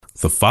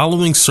The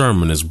following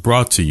sermon is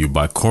brought to you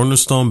by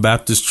Cornerstone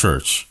Baptist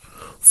Church.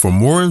 For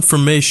more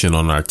information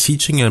on our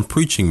teaching and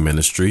preaching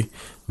ministry,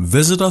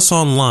 visit us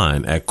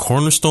online at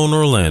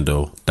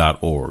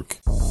cornerstoneorlando.org.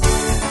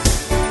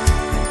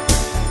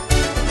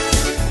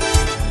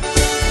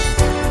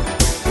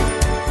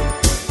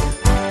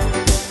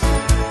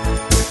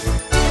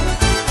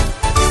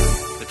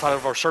 The title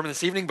of our sermon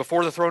this evening,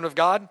 Before the Throne of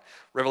God,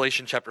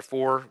 Revelation chapter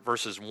 4,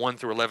 verses 1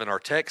 through 11, our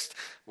text.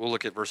 We'll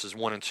look at verses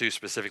 1 and 2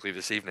 specifically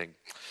this evening.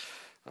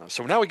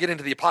 So now we get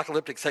into the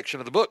apocalyptic section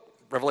of the book,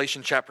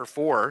 Revelation chapter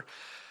 4.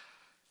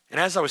 And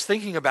as I was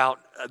thinking about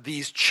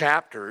these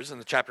chapters and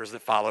the chapters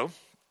that follow,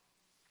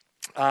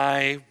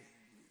 I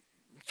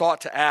thought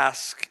to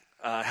ask,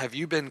 have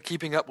you been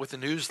keeping up with the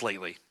news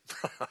lately?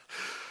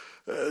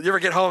 You ever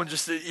get home and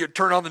just you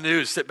turn on the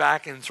news, sit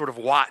back and sort of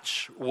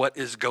watch what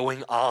is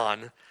going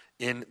on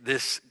in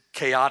this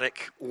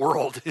chaotic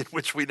world in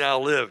which we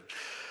now live?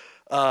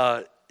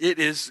 It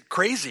is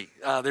crazy.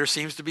 There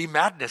seems to be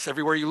madness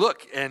everywhere you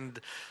look. And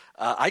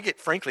I get,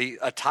 frankly,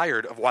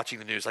 tired of watching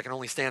the news. I can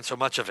only stand so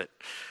much of it.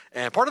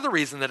 And part of the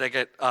reason that I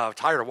get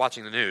tired of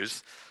watching the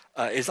news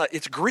is that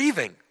it's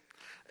grieving.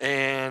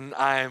 And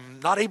I'm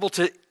not able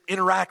to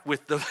interact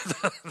with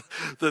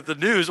the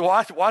news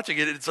watching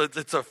it.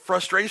 It's a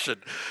frustration.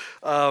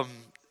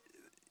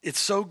 It's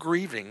so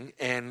grieving.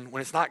 And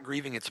when it's not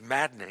grieving, it's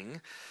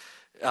maddening.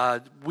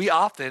 We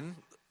often,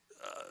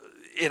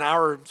 in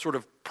our sort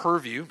of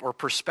purview or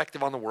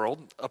perspective on the world,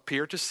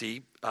 appear to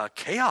see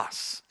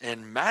chaos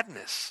and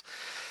madness.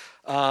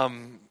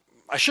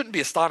 I shouldn't be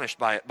astonished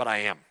by it, but I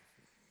am.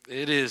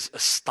 It is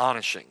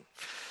astonishing.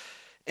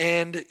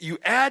 And you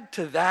add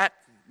to that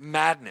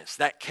madness,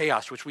 that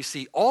chaos, which we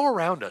see all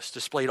around us,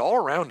 displayed all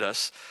around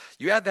us,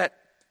 you add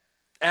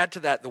to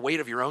that the weight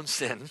of your own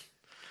sin,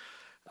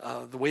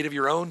 the weight of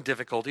your own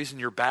difficulties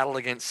and your battle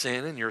against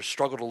sin and your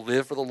struggle to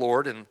live for the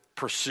Lord and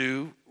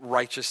pursue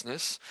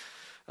righteousness.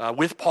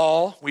 With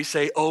Paul, we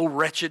say, "Oh,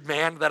 wretched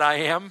man that I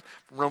am,"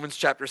 from Romans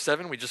chapter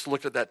 7. We just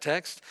looked at that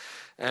text.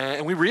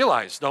 And we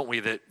realize, don't we,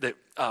 that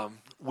I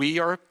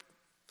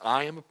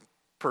am a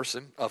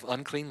person of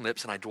unclean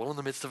lips, and I dwell in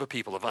the midst of a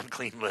people of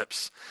unclean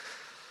lips.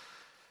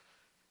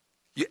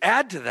 You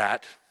add to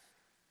that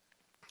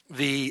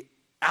the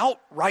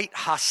outright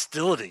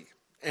hostility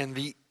and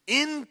the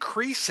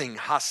increasing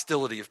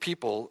hostility of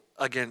people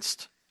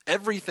against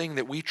everything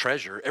that we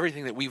treasure,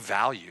 everything that we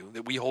value,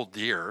 that we hold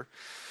dear.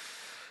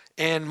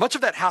 And much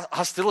of that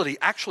hostility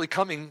actually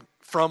coming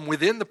from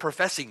within the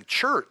professing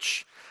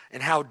church,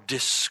 and how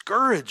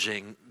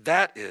discouraging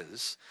that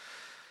is.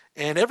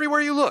 And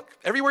everywhere you look,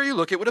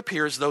 it would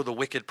appear as though the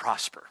wicked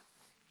prosper.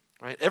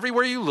 Right?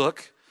 Everywhere you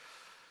look,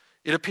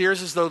 it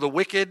appears as though the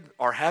wicked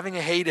are having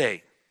a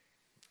heyday,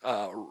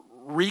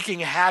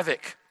 wreaking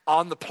havoc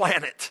on the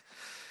planet.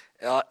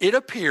 It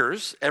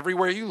appears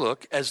everywhere you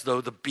look as though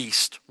the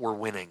beast were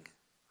winning.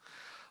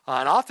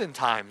 And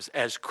oftentimes,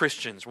 as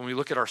Christians, when we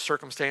look at our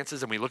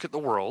circumstances and we look at the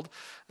world,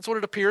 that's what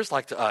it appears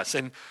like to us.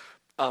 And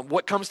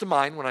what comes to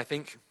mind when I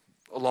think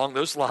along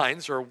those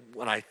lines, or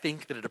when I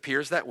think that it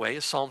appears that way,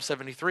 is Psalm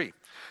 73,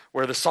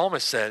 where the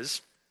psalmist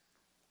says,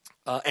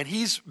 and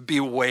he's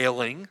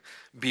bewailing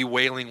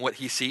what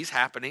he sees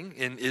happening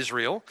in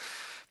Israel.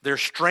 Their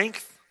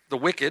strength,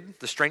 the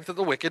strength of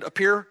the wicked,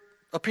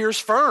 appears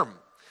firm.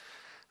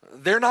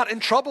 They're not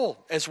in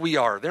trouble as we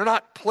are. They're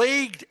not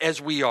plagued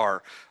as we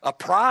are.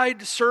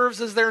 Pride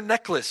serves as their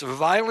necklace.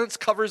 Violence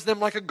covers them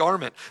like a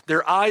garment.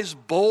 Their eyes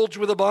bulge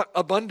with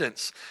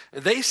abundance.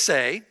 They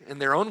say, in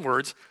their own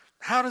words,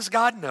 "How does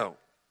God know?"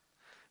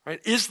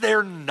 Right? Is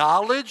there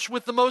knowledge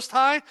with the Most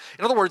High?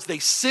 In other words, they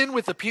sin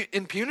with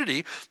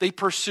impunity. They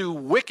pursue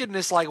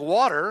wickedness like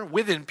water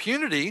with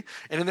impunity.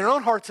 And in their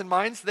own hearts and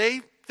minds,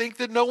 they think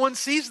that no one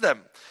sees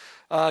them.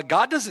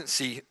 God doesn't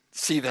see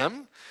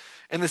them.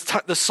 And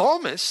the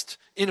psalmist,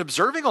 in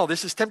observing all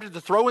this, is tempted to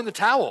throw in the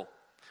towel.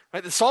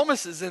 Right? The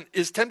psalmist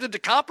is tempted to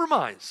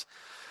compromise.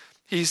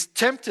 He's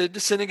tempted to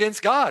sin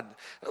against God.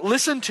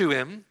 Listen to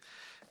him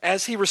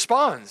as he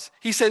responds.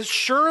 He says,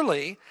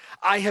 "Surely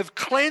I have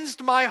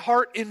cleansed my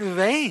heart in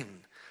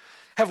vain,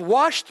 have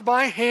washed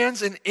my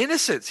hands in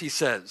innocence," he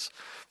says.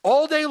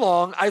 "All day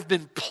long I've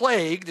been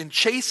plagued and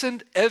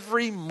chastened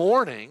every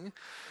morning."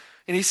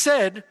 And he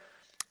said,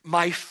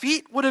 "My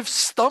feet would have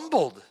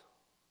stumbled.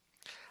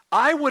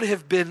 I would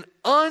have been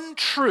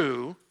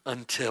untrue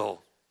until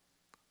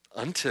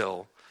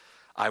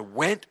I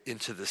went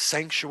into the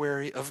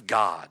sanctuary of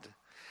God,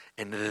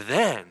 and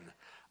then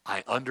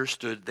I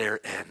understood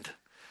their end."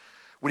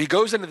 When he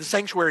goes into the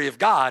sanctuary of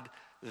God,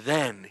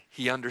 then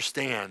he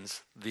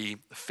understands the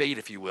fate,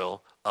 if you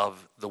will,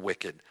 of the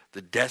wicked,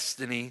 the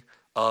destiny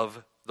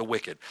of the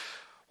wicked.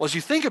 Well, as you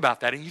think about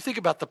that, and you think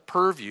about the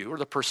purview or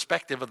the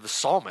perspective of the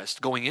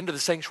psalmist going into the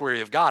sanctuary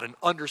of God and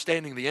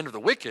understanding the end of the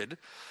wicked,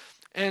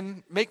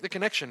 and make the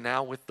connection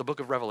now with the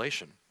book of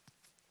Revelation.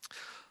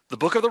 The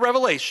book of the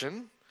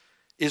Revelation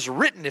is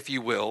written, if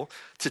you will,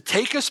 to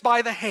take us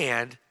by the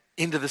hand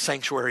into the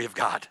sanctuary of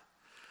God.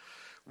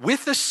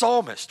 With the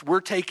psalmist,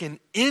 we're taken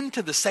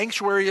into the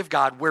sanctuary of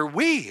God, where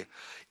we,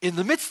 in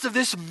the midst of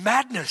this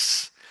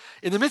madness,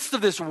 In the midst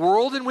of this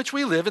world in which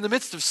we live, in the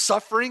midst of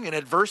suffering and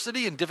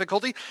adversity and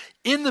difficulty,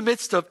 in the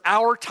midst of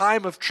our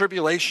time of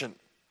tribulation,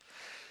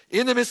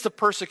 in the midst of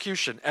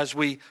persecution, as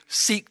we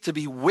seek to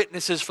be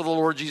witnesses for the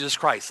Lord Jesus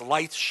Christ,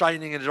 lights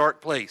shining in a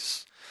dark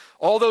place,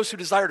 all those who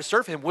desire to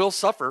serve him will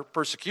suffer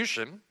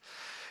persecution.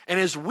 And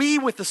as we,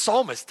 with the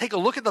psalmist, take a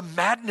look at the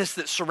madness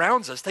that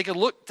surrounds us, take a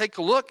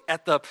look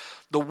at the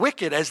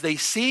wicked as they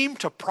seem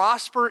to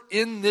prosper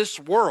in this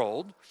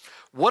world,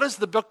 what is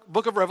the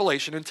book of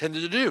Revelation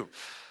intended to do?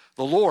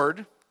 The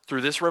Lord,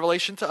 through this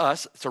revelation to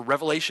us, it's a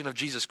revelation of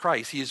Jesus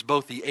Christ. He is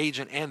both the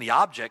agent and the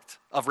object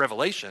of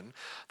revelation.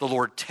 The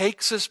Lord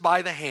takes us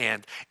by the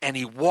hand and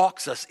he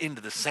walks us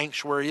into the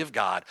sanctuary of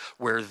God,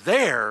 where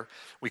there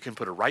we can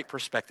put a right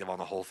perspective on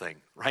the whole thing,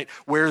 right?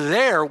 Where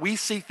there we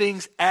see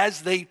things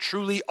as they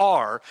truly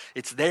are.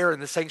 It's there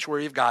in the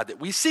sanctuary of God that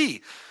we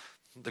see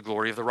the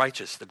glory of the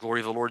righteous, the glory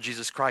of the Lord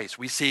Jesus Christ.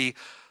 We see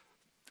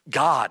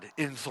God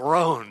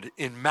enthroned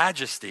in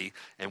majesty,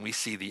 and we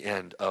see the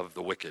end of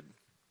the wicked.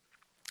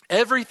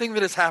 Everything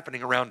that is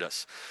happening around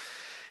us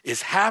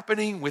is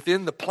happening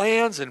within the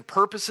plans and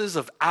purposes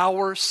of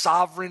our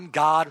sovereign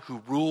God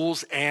who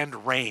rules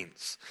and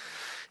reigns.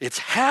 It's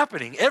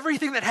happening.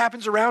 Everything that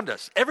happens around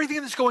us, everything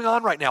that's going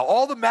on right now,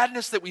 all the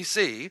madness that we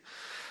see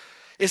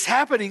is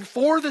happening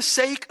for the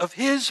sake of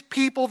his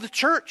people, the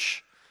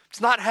church.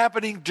 It's not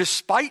happening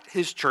despite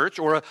his church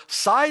or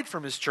aside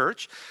from his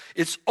church.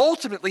 It's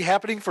ultimately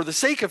happening for the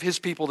sake of his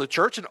people, the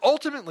church, and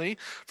ultimately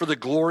for the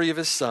glory of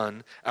his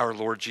Son, our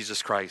Lord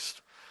Jesus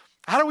Christ.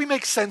 How do we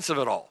make sense of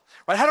it all?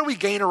 Right? How do we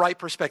gain a right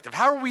perspective?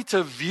 How are we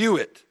to view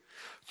it?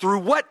 Through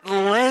what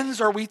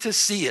lens are we to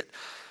see it?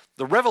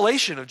 The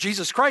revelation of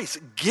Jesus Christ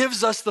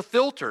gives us the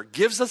filter,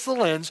 gives us the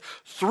lens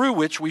through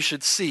which we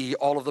should see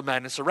all of the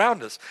madness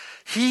around us.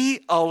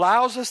 He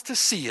allows us to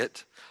see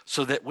it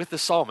so that with the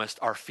psalmist,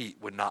 our feet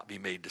would not be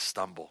made to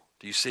stumble.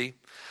 Do you see?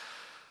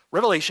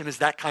 Revelation is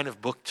that kind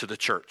of book to the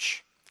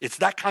church. It's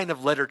that kind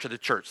of letter to the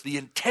church. The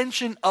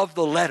intention of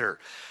the letter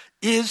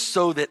is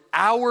so that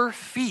our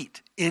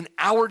feet in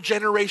our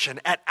generation,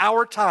 at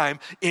our time,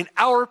 in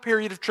our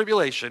period of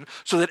tribulation,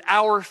 so that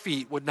our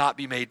feet would not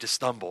be made to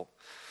stumble.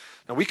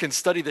 Now, we can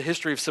study the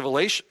history of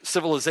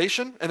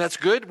civilization, and that's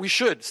good. We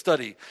should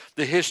study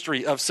the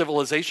history of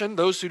civilization.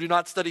 Those who do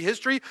not study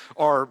history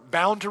are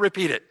bound to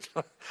repeat it.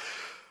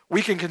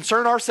 We can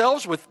concern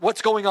ourselves with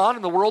what's going on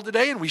in the world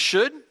today, and we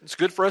should. It's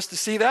good for us to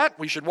see that.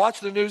 We should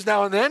watch the news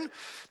now and then.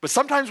 But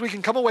sometimes we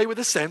can come away with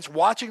a sense,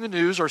 watching the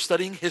news or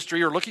studying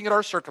history or looking at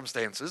our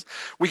circumstances,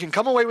 we can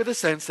come away with a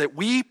sense that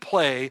we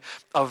play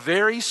a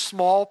very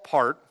small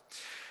part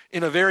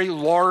in a very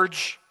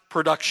large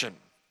production.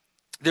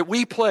 That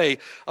we play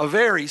a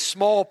very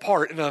small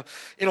part in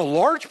a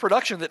large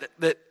production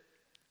that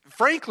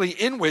frankly,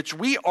 in which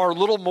we are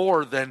little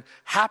more than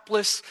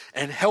hapless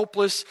and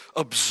helpless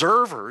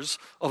observers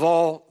of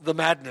all the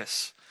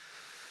madness.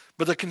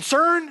 But the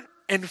concern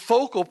and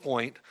focal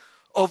point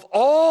of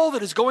all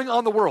that is going on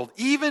in the world,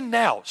 even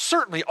now,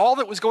 certainly all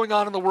that was going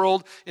on in the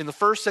world in the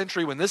first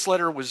century when this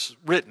letter was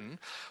written,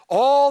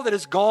 all that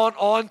has gone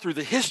on through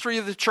the history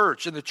of the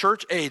church in the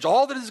church age,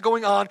 all that is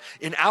going on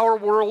in our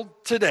world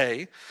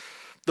today,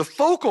 the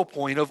focal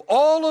point of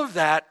all of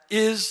that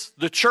is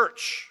the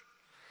church.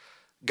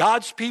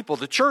 God's people,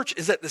 the church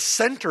is at the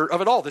center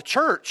of it all. The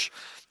church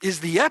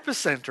is the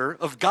epicenter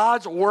of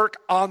God's work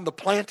on the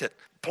planet.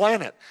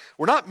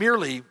 We're not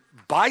merely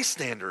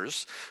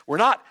bystanders. We're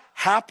not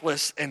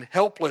hapless and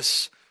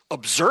helpless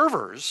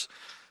observers.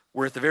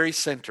 We're at the very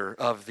center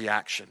of the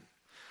action.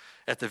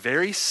 At the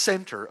very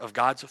center of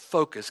God's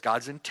focus,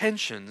 God's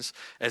intentions,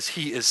 as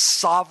he is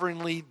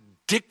sovereignly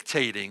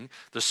dictating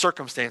the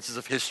circumstances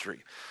of history.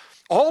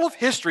 All of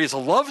history is a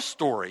love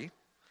story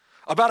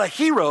about a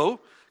hero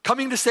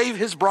coming to save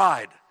his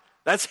bride.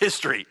 That's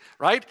history,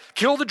 right?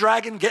 Kill the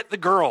dragon, get the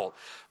girl.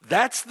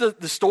 That's the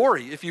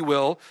story, if you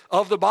will,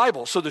 of the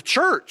Bible. So the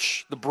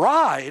church, the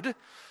bride,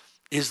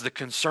 is the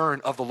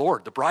concern of the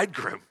Lord, the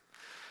bridegroom.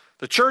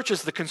 The church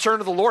is the concern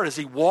of the Lord as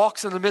he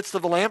walks in the midst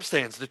of the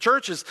lampstands. The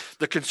church is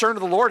the concern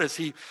of the Lord as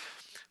he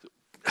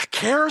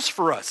cares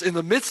for us in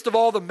the midst of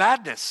all the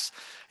madness.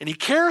 And he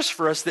cares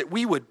for us that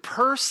we would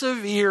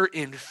persevere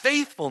in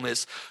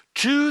faithfulness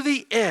to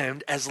the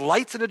end as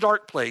lights in a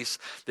dark place,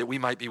 that we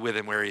might be with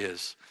him where he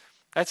is.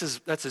 That's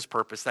his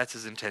purpose. That's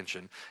his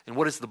intention. And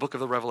what is the book of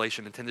the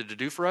Revelation intended to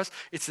do for us?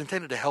 It's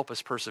intended to help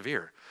us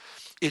persevere.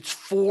 It's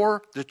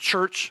for the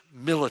church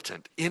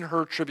militant in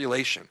her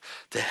tribulation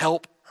to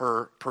help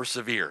her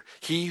persevere.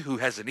 He who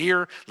has an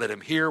ear, let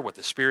him hear what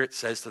the Spirit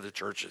says to the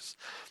churches.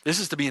 This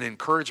is to be an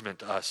encouragement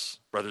to us,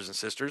 brothers and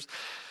sisters.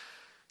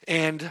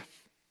 And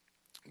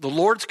the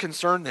Lord's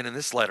concern then in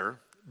this letter,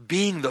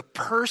 being the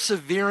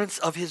perseverance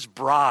of his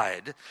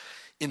bride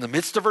in the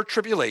midst of her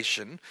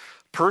tribulation,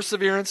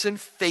 perseverance in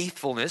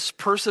faithfulness,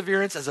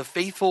 perseverance as a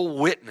faithful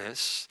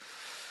witness.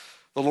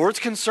 The Lord's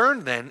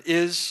concern then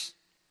is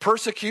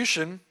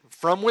persecution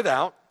from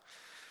without,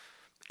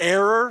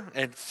 error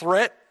and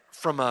threat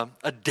from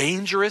a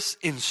dangerous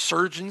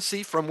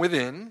insurgency from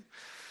within,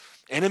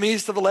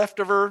 enemies to the left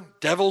of her,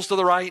 devils to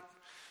the right,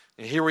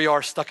 And here we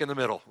are stuck in the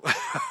middle,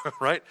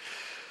 right?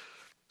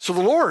 So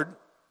the Lord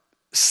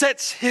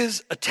sets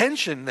his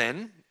attention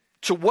then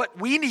to what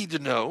we need to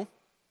know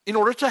in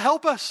order to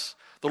help us.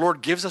 The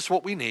Lord gives us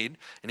what we need,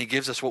 and he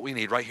gives us what we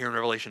need right here in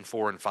Revelation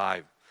 4 and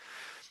 5.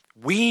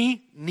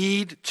 We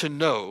need to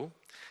know,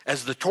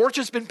 as the torch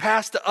has been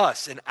passed to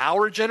us in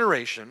our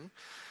generation,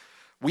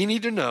 we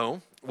need to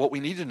know what we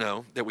need to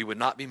know, that we would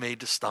not be made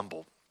to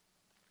stumble.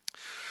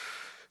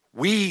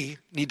 We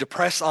need to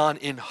press on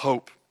in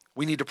hope.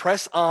 We need to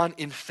press on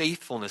in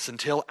faithfulness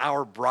until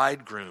our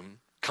bridegroom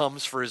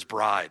comes for his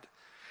bride.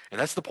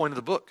 And that's the point of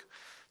the book,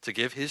 to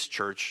give his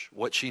church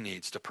what she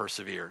needs to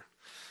persevere,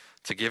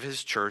 to give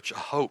his church a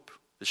hope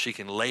that she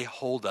can lay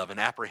hold of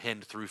and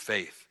apprehend through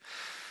faith.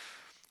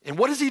 And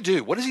what does he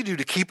do? What does he do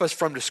to keep us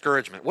from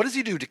discouragement? What does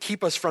he do to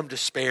keep us from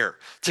despair?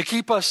 To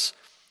keep us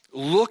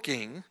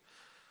looking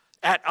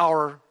at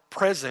our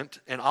present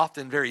and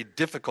often very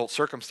difficult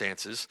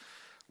circumstances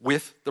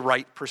with the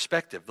right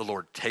perspective. The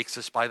Lord takes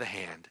us by the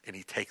hand and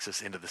he takes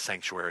us into the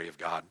sanctuary of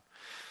God.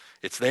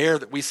 It's there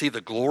that we see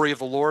the glory of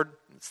the Lord.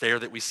 It's there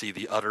that we see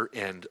the utter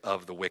end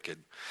of the wicked.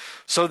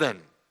 So then,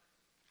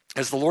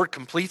 as the Lord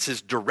completes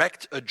his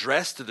direct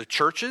address to the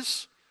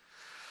churches,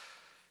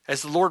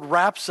 as the Lord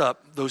wraps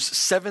up those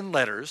 7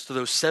 letters to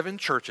those 7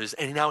 churches,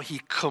 and now he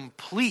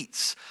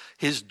completes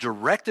his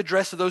direct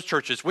address to those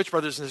churches, which,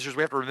 brothers and sisters,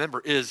 we have to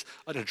remember is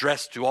an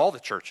address to all the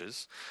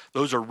churches.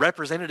 Those are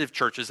representative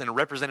churches in a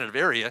representative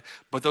area,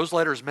 but those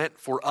letters meant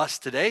for us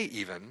today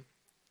even.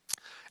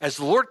 As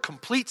the Lord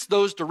completes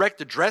those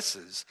direct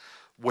addresses,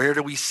 where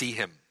do we see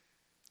him?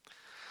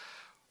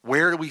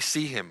 Where do we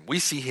see him? We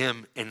see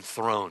him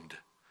enthroned.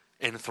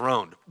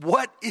 Enthroned.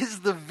 What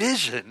is the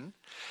vision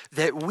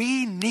that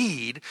we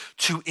need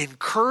to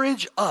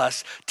encourage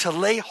us to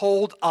lay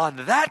hold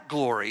on that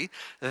glory,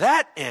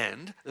 that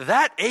end,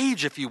 that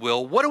age, if you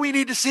will? What do we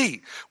need to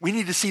see? We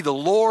need to see the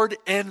Lord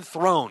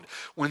enthroned.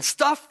 When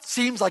stuff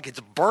seems like it's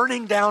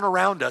burning down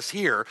around us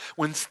here,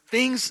 when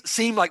things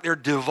seem like they're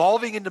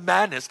devolving into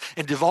madness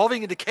and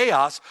devolving into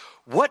chaos,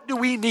 what do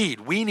we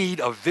need? We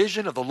need a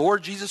vision of the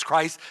Lord Jesus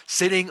Christ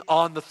sitting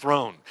on the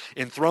throne,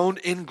 enthroned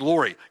in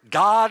glory.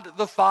 God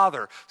the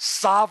Father,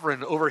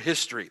 sovereign over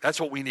history. That's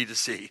what we need to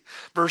see.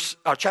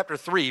 Chapter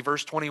 3,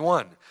 verse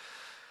 21.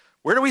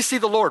 Where do we see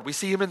the Lord? We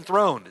see him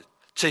enthroned.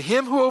 To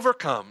him who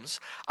overcomes,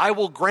 I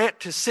will grant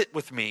to sit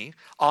with me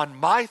on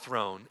my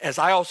throne, as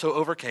I also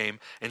overcame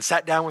and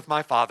sat down with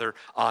my Father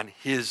on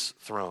his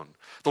throne.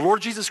 The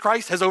Lord Jesus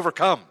Christ has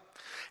overcome.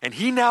 And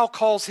he now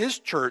calls his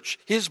church,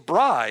 his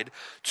bride,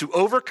 to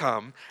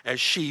overcome as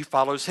she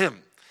follows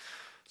him.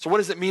 So what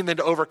does it mean then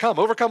to overcome?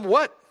 Overcome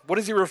what? What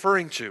is he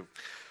referring to?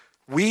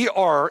 We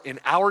are,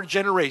 in our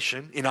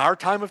generation, in our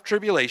time of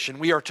tribulation,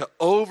 we are to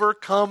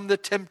overcome the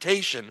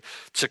temptation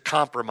to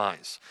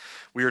compromise.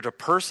 We are to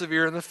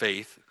persevere in the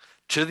faith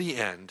to the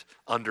end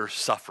under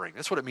suffering.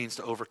 That's what it means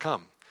to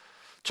overcome.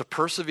 To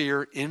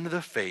persevere in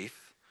the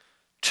faith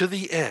to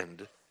the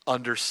end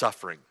under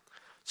suffering.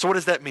 So what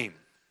does that mean?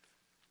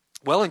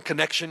 Well, in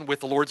connection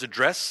with the Lord's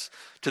address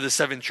to the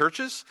 7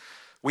 churches,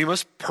 we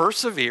must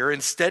persevere in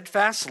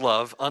steadfast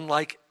love,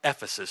 unlike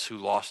Ephesus, who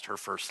lost her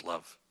first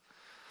love.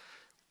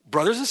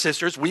 Brothers and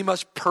sisters, we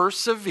must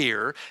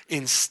persevere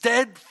in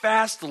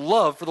steadfast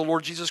love for the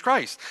Lord Jesus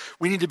Christ.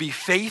 We need to be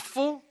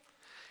faithful,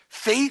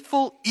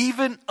 faithful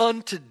even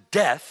unto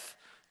death,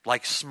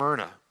 like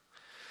Smyrna.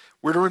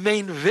 We're to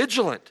remain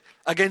vigilant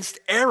against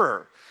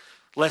error,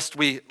 lest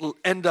we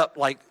end up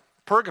like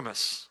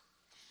Pergamos.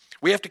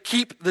 We have to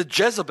keep the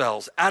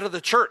Jezebels out of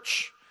the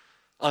church,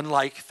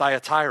 unlike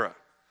Thyatira.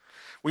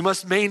 We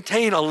must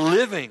maintain a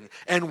living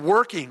and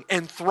working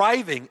and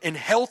thriving and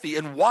healthy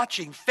and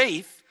watching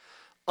faith,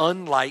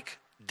 unlike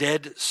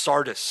dead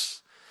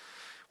Sardis.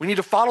 We need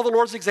to follow the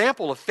Lord's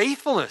example of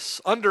faithfulness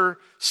under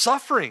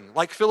suffering,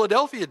 like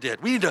Philadelphia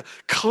did. We need to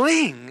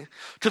cling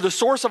to the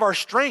source of our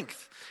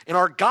strength and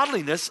our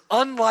godliness,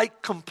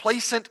 unlike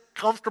complacent,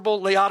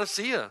 comfortable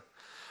Laodicea.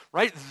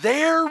 Right?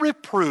 Their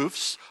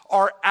reproofs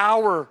are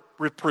our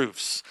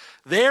reproofs.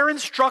 Their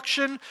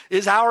instruction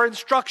is our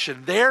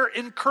instruction. Their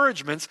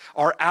encouragements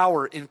are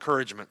our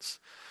encouragements.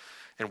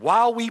 And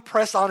while we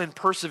press on in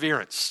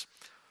perseverance,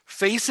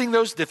 facing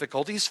those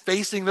difficulties,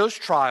 facing those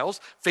trials,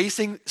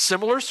 facing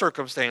similar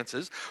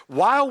circumstances,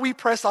 while we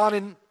press on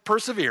in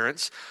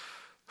perseverance,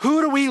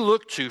 who do we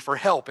look to for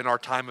help in our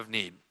time of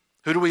need?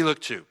 Who do we look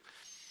to?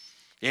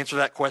 The answer to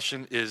that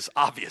question is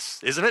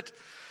obvious, isn't it?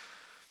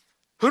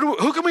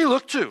 Who can we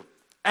look to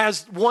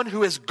as one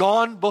who has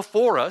gone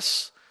before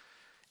us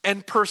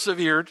and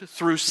persevered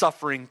through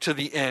suffering to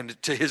the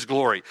end, to his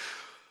glory?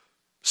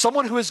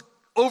 Someone who has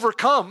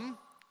overcome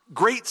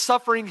great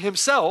suffering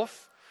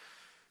himself.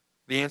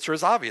 The answer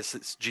is obvious.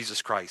 It's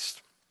Jesus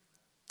Christ.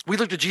 We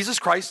look to Jesus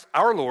Christ,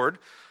 our Lord,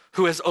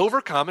 who has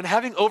overcome, and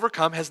having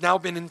overcome has now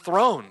been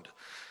enthroned.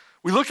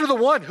 We look to the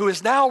one who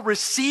has now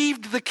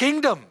received the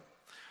kingdom,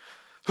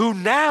 who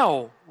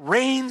now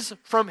reigns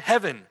from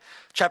heaven.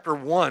 Chapter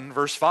 1,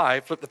 verse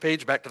 5, flip the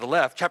page back to the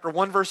left. Chapter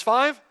 1, verse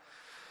 5,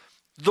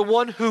 the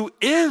one who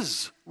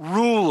is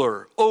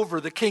ruler over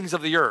the kings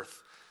of the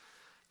earth.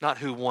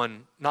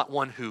 not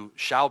one who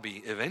shall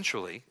be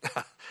eventually.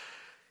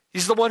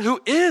 He's the one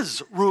who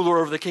is ruler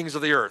over the kings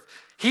of the earth.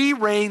 He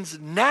reigns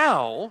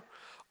now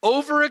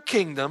over a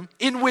kingdom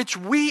in which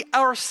we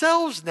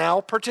ourselves now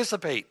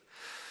participate.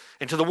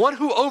 And to the one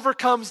who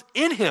overcomes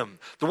in him,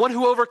 the one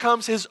who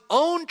overcomes his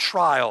own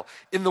trial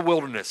in the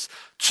wilderness,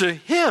 to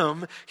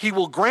him he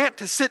will grant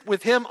to sit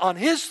with him on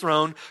his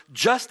throne,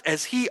 just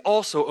as he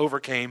also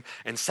overcame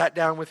and sat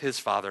down with his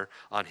Father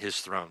on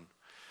his throne.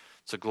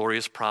 It's a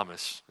glorious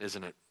promise,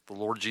 isn't it? The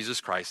Lord Jesus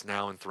Christ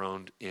now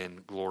enthroned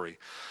in glory.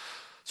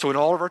 So in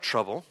all of our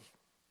trouble,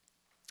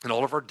 in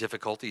all of our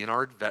difficulty, in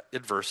our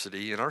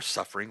adversity, in our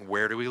suffering,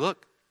 where do we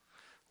look?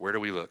 Where do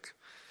we look?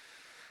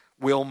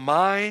 Will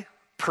my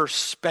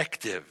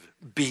perspective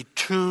be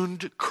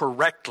tuned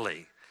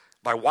correctly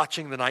by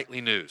watching the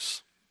nightly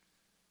news?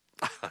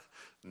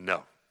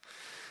 No.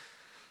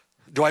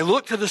 Do I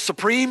look to the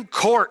Supreme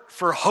Court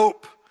for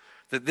hope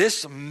that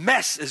this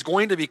mess is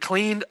going to be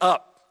cleaned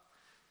up?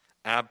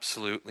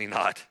 Absolutely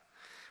not.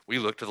 We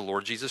look to the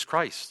Lord Jesus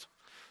Christ,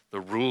 the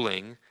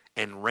ruling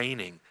and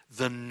reigning,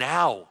 the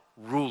now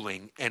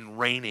ruling and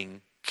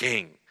reigning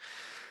King.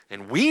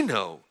 And we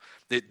know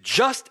that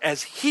just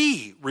as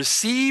he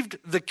received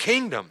the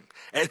kingdom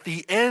at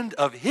the end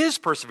of his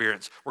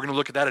perseverance, we're going to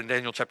look at that in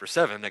Daniel chapter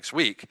 7 next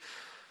week.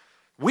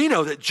 We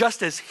know that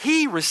just as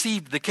he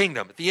received the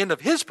kingdom at the end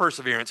of his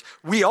perseverance,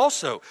 we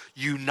also,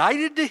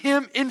 united to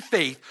him in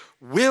faith,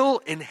 will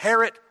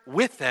inherit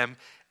with them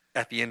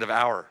at the end of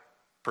our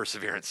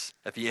perseverance,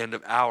 at the end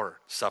of our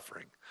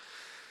suffering.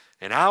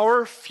 And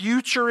our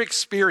future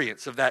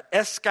experience of that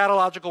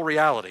eschatological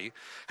reality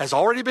has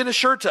already been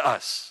assured to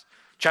us.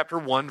 Chapter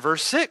 1,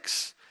 verse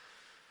 6.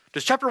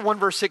 Does chapter 1,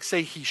 verse 6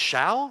 say he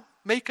shall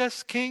make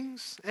us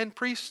kings and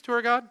priests to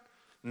our God?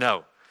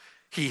 No.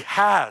 He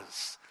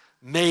has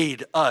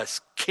made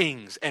us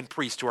kings and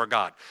priests to our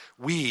God.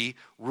 We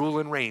rule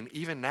and reign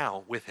even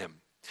now with him.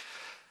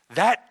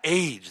 That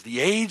age,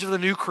 the age of the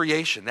new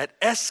creation, that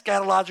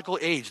eschatological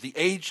age, the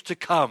age to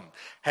come,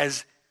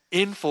 has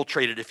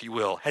infiltrated, if you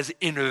will, has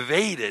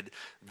invaded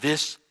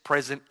this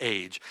present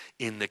age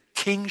in the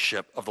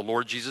kingship of the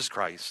Lord Jesus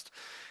Christ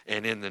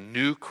and in the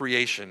new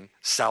creation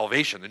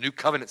salvation, the new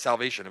covenant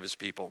salvation of his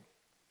people.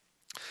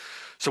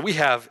 So we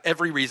have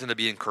every reason to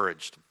be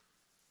encouraged.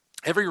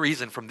 Every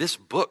reason from this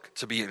book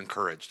to be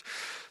encouraged.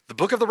 The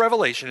book of the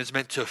Revelation is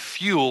meant to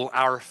fuel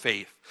our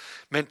faith,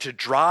 meant to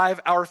drive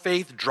our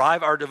faith,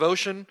 drive our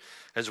devotion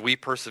as we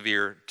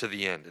persevere to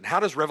the end. And how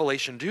does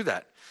Revelation do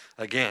that?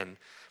 Again,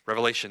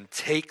 Revelation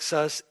takes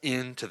us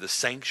into the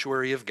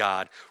sanctuary of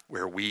God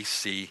where we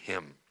see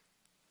him,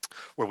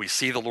 where we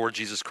see the Lord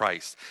Jesus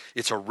Christ.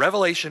 It's a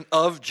revelation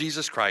of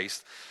Jesus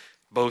Christ,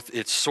 both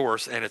its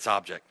source and its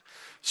object.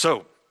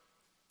 So,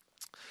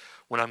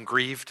 when I'm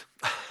grieved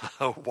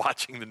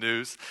watching the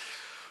news,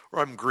 or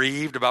I'm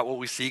grieved about what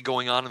we see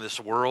going on in this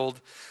world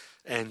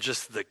and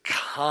just the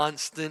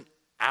constant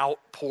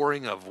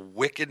outpouring of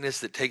wickedness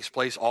that takes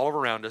place all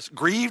around us,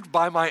 grieved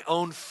by my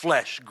own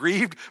flesh,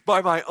 grieved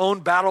by my own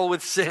battle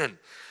with sin,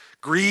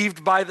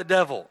 grieved by the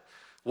devil,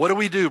 what do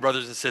we do,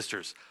 brothers and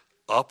sisters?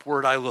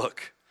 Upward I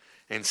look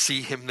and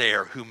see him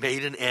there who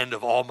made an end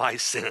of all my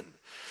sin.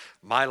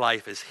 My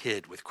life is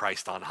hid with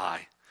Christ on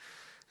high.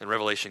 And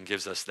Revelation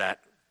gives us that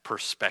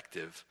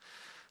perspective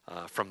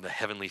from the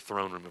heavenly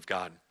throne room of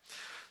God.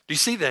 Do you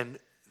see then,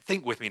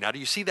 think with me now, do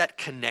you see that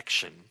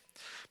connection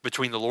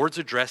between the Lord's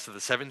address to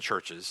the seven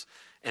churches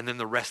and then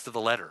the rest of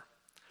the letter?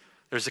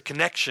 There's a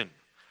connection,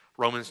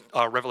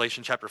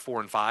 Revelation chapter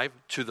 4 and 5,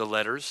 to the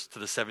letters to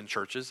the seven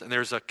churches, and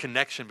there's a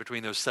connection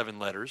between those seven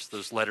letters,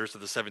 those letters to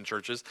the seven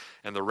churches,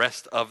 and the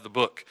rest of the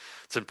book.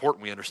 It's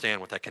important we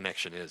understand what that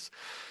connection is.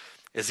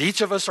 As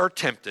each of us are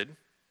tempted,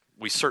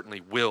 we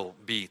certainly will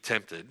be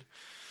tempted,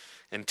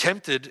 and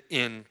tempted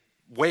in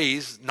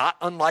ways not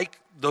unlike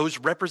those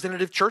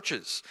representative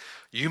churches.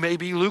 You may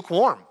be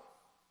lukewarm,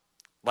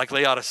 like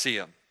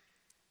Laodicea.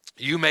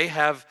 You may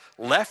have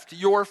left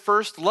your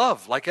first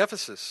love, like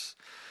Ephesus.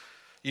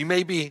 You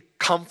may be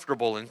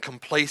comfortable and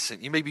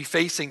complacent. You may be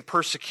facing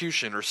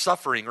persecution or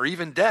suffering or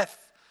even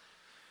death.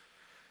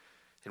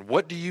 And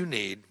what do you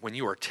need when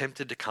you are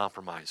tempted to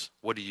compromise?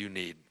 What do you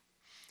need?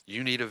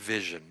 You need a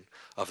vision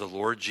of the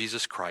Lord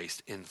Jesus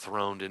Christ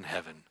enthroned in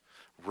heaven,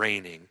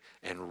 reigning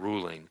and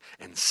ruling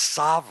and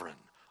sovereign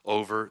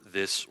over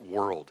this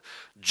world.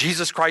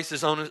 Jesus Christ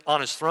is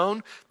on his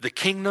throne. The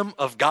kingdom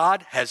of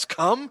God has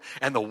come,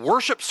 and the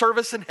worship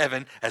service in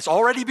heaven has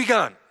already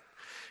begun.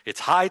 It's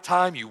high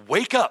time you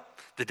wake up.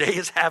 The day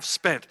is half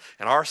spent,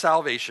 and our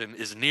salvation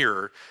is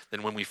nearer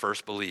than when we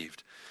first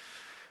believed.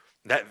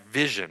 That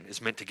vision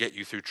is meant to get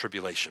you through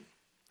tribulation.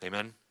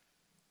 Amen?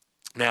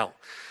 Now,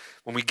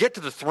 when we get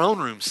to the throne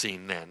room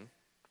scene then,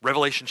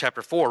 Revelation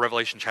chapter 4,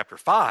 Revelation chapter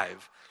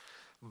 5,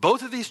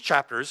 both of these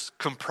chapters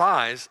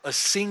comprise a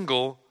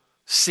single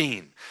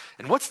scene.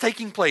 And what's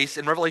taking place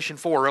in Revelation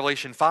 4,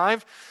 Revelation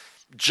 5,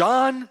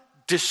 John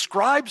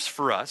describes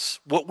for us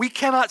what we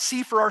cannot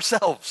see for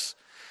ourselves.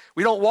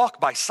 We don't walk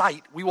by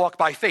sight, we walk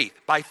by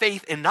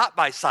faith and not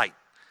by sight.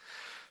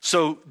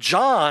 So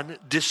John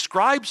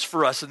describes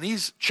for us in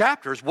these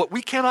chapters what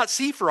we cannot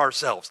see for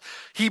ourselves.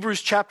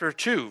 Hebrews chapter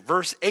 2,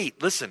 verse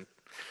 8, listen.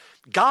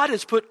 God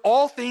has put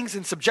all things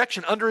in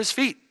subjection under his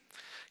feet.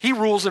 He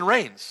rules and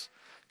reigns.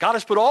 God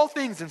has put all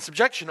things in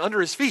subjection under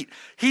his feet.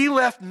 He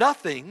left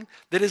nothing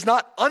that is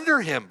not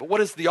under him. But what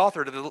does the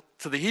author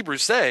to the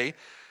Hebrews say?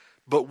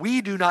 But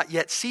we do not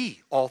yet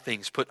see all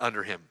things put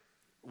under him.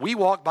 We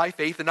walk by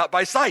faith and not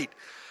by sight.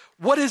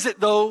 What is it,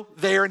 though,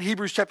 there in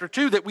Hebrews chapter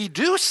 2 that we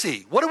do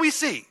see? What do we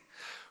see?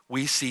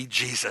 We see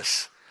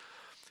Jesus,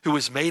 who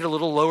was made a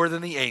little lower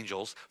than the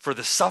angels for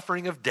the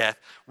suffering of death.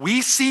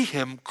 We see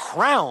him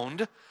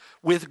crowned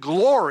with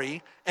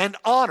glory and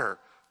honor.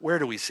 Where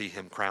do we see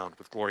him crowned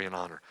with glory and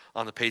honor?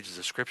 On the pages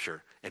of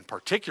Scripture, and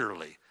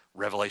particularly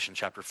Revelation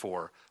chapter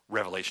 4,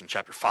 Revelation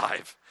chapter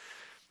 5.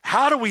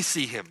 How do we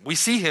see him? We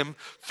see him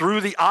through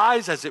the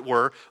eyes, as it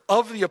were,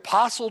 of the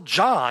Apostle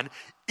John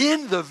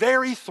in the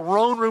very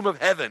throne room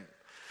of heaven.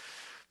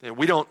 And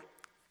we don't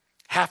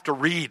have to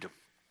read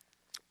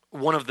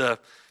one of the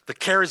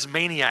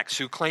charismaniacs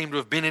who claim to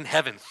have been in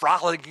heaven,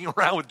 frolicking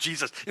around with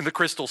Jesus in the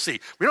crystal sea.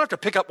 We don't have to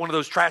pick up one of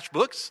those trash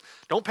books.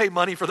 Don't pay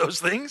money for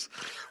those things.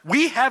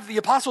 We have the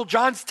Apostle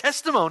John's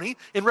testimony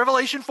in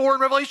Revelation 4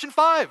 and Revelation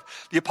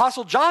 5. The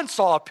Apostle John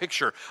saw a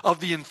picture of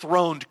the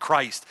enthroned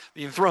Christ,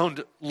 the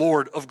enthroned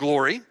Lord of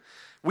glory.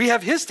 We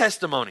have his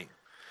testimony.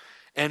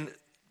 And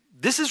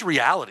this is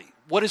reality.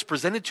 What is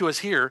presented to us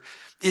here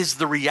is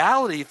the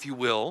reality, if you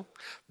will,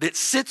 that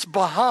sits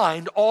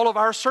behind all of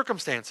our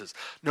circumstances.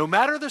 No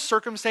matter the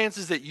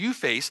circumstances that you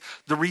face,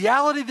 the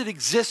reality that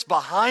exists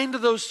behind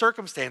those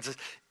circumstances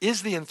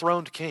is the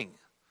enthroned King,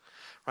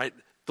 right?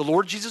 The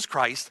Lord Jesus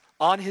Christ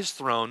on his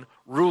throne,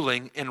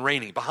 ruling and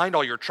reigning. Behind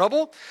all your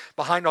trouble,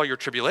 behind all your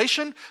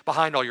tribulation,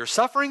 behind all your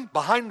suffering,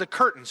 behind the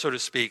curtain, so to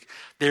speak,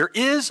 there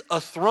is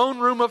a throne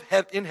room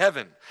in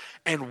heaven,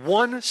 and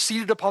one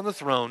seated upon the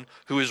throne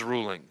who is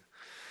ruling.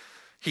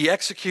 He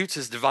executes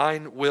his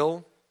divine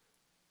will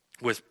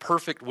with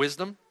perfect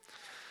wisdom.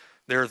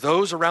 There are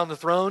those around the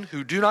throne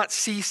who do not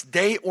cease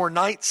day or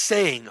night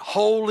saying,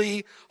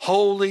 "Holy,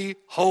 holy,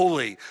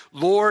 holy,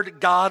 Lord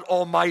God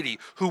Almighty,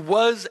 who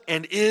was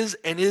and is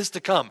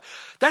to come."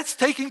 That's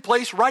taking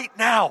place right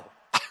now.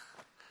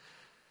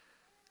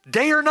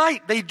 Day or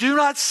night, they do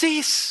not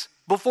cease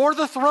before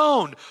the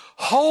throne.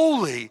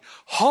 Holy,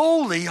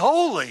 holy,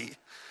 holy.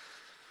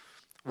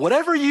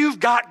 Whatever you've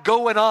got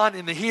going on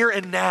in the here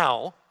and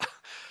now,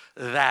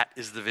 that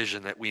is the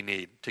vision that we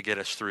need to get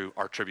us through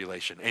our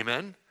tribulation.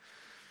 Amen?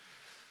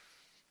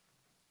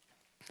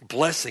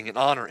 Blessing and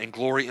honor and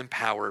glory and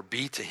power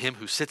be to him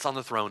who sits on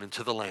the throne and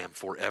to the Lamb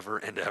forever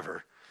and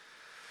ever.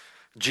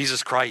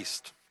 Jesus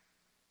Christ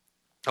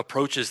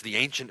approaches the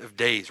Ancient of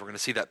Days. We're going to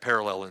see that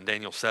parallel in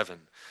Daniel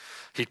 7.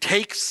 He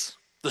takes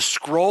the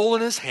scroll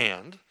in his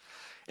hand,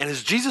 and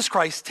as Jesus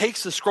Christ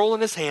takes the scroll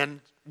in his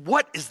hand,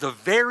 what is the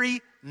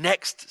very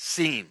next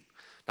scene?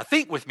 Now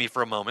think with me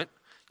for a moment.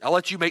 I'll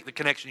let you make the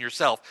connection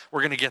yourself. We're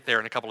going to get there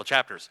in a couple of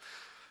chapters.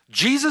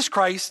 Jesus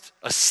Christ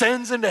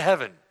ascends into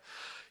heaven.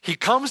 He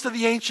comes to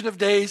the Ancient of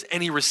Days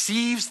and he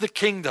receives the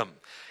kingdom.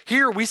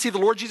 Here we see the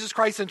Lord Jesus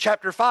Christ in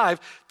chapter 5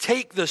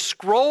 take the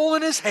scroll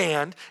in his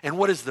hand, and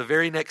what is the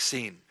very next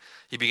scene?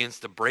 He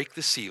begins to break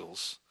the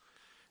seals,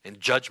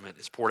 and judgment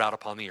is poured out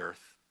upon the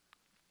earth.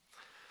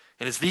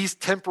 And as these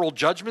temporal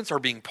judgments are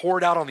being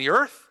poured out on the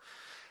earth,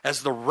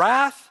 as the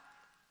wrath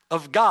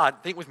of God,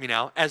 think with me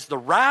now, as the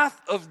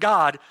wrath of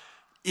God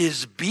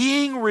is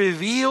being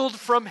revealed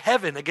from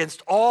heaven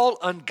against all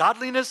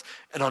ungodliness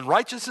and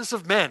unrighteousness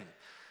of men.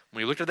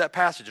 When we looked at that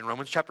passage in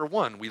Romans chapter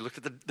 1, we looked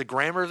at the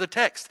grammar of the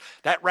text.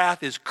 That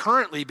wrath is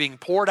currently being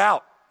poured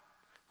out.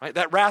 Right?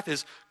 That wrath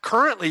is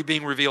currently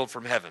being revealed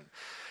from heaven.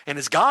 And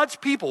as God's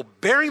people,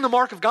 bearing the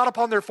mark of God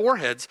upon their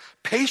foreheads,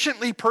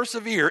 patiently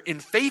persevere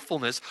in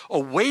faithfulness,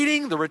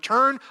 awaiting the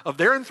return of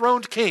their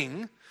enthroned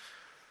King,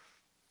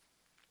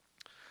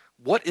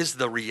 what is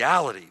the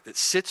reality that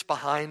sits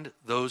behind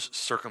those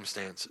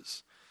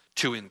circumstances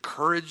to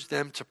encourage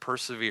them to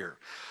persevere?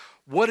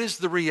 What is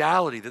the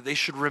reality that they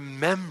should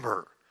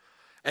remember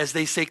as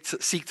they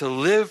seek to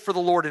live for the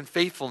Lord in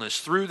faithfulness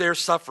through their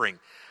suffering?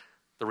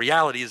 The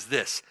reality is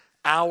this: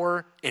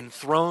 our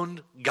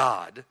enthroned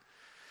God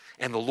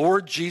and the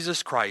Lord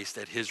Jesus Christ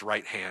at his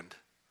right hand.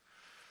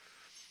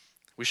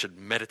 We should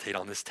meditate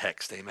on this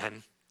text,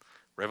 amen?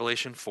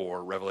 Revelation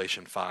 4,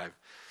 Revelation 5.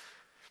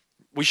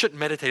 We shouldn't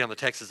meditate on the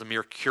text as a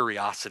mere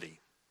curiosity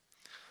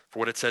for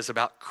what it says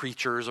about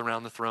creatures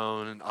around the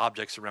throne and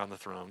objects around the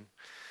throne.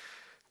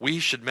 We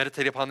should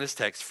meditate upon this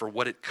text for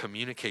what it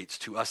communicates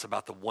to us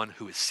about the one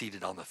who is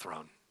seated on the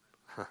throne.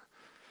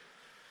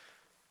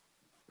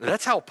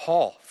 That's how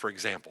Paul, for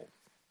example,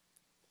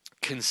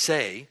 can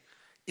say,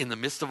 in the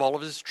midst of all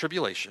of his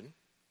tribulation,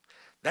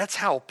 that's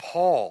how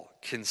Paul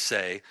can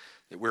say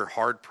that we're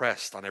hard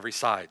pressed on every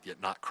side,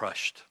 yet not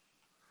crushed.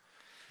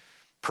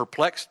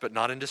 Perplexed, but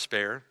not in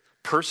despair.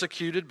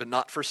 Persecuted, but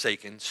not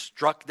forsaken.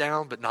 Struck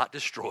down, but not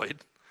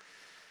destroyed.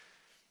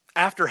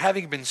 After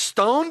having been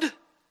stoned,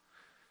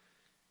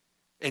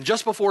 and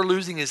just before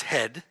losing his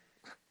head,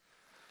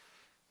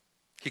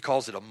 He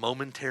calls it a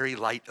momentary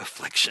light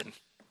affliction.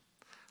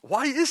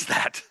 Why is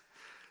that?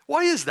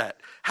 Why is that?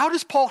 How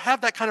does Paul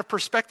have that kind of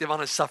perspective on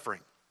his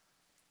suffering?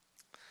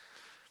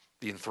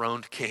 The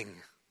enthroned king,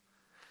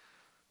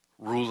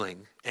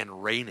 ruling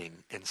and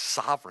reigning and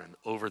sovereign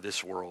over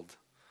this world,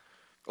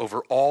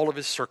 over all of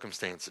his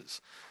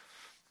circumstances.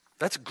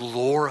 That's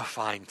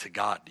glorifying to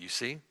God, do you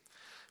see?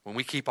 When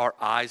we keep our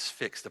eyes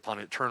fixed upon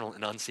eternal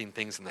and unseen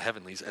things in the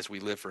heavenlies as we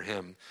live for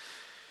him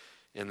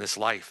in this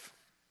life.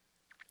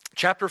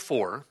 Chapter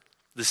 4,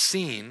 the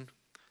scene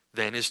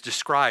then is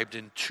described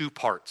in two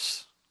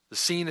parts. The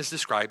scene is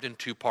described in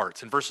two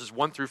parts. In verses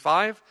 1 through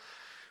 5,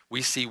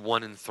 we see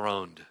one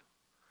enthroned.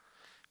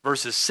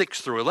 Verses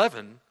 6 through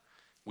 11,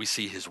 we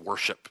see his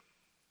worship.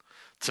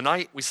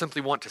 Tonight, we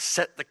simply want to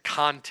set the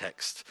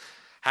context.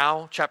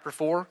 How chapter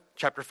 4,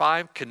 chapter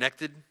 5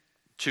 connected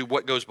to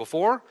what goes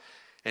before.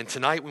 And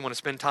tonight, we want to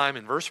spend time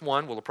in verse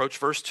 1. We'll approach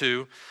verse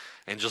 2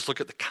 and just look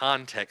at the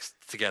context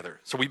together.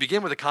 So we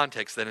begin with the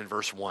context then in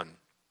verse 1.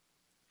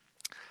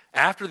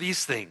 After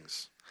these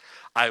things,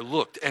 I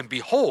looked, and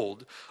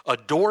behold, a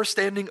door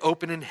standing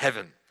open in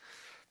heaven.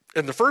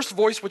 And the first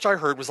voice which I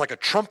heard was like a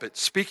trumpet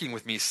speaking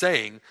with me,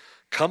 saying,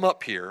 come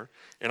up here,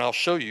 and I'll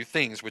show you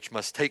things which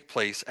must take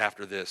place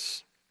after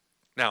this.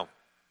 Now,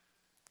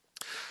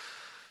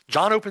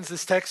 John opens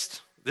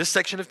this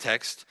section of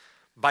text,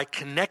 by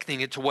connecting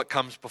it to what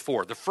comes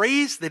before. The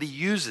phrase that he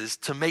uses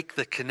to make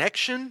the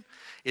connection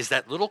is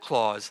that little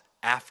clause,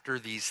 after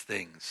these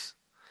things.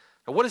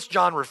 Now, what is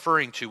John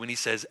referring to when he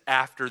says,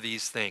 after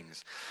these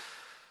things?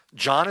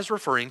 John is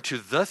referring to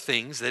the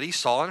things that he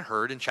saw and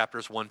heard in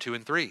chapters 1, 2,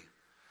 and 3.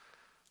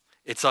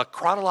 It's a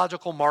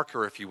chronological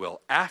marker, if you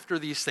will, after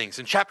these things.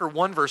 In chapter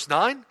 1, verse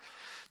 9,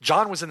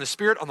 John was in the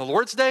Spirit on the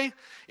Lord's day.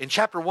 In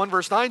chapter 1,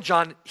 verse 9,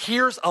 John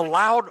hears a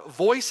loud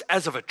voice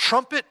as of a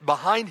trumpet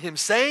behind him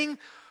saying,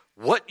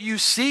 what you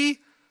see,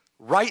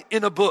 write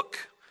in a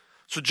book.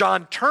 So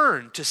John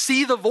turned to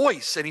see the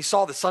voice, and he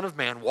saw the Son of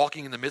Man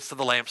walking in the midst of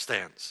the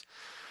lampstands.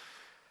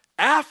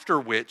 After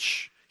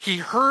which, he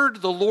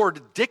heard the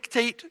Lord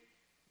dictate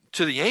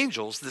to the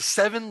angels the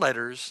 7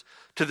 letters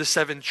to the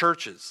 7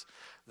 churches.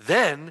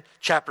 Then,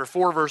 chapter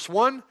 4, verse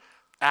 1,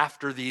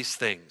 after these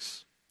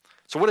things.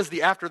 So what is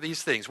the after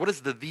these things? What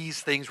does the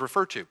these things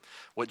refer to?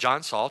 What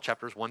John saw,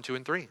 chapters 1, 2,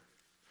 and 3.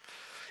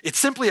 It's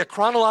simply a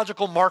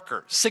chronological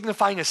marker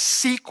signifying a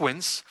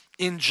sequence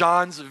in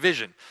John's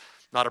vision.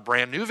 Not a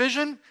brand new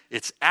vision.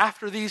 It's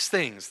after these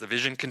things. The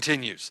vision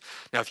continues.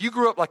 Now, if you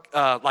grew up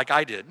like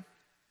I did,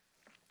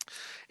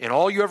 and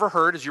all you ever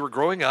heard as you were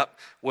growing up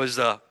was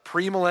the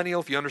premillennial,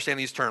 if you understand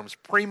these terms,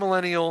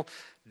 premillennial,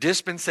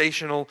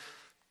 dispensational,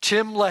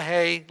 Tim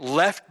LaHaye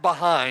left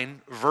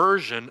behind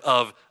version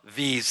of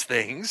these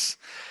things,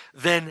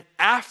 then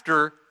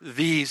after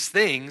these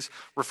things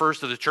refers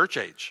to the church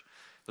age.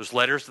 There's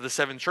letters to the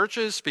 7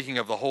 churches, speaking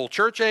of the whole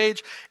church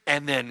age,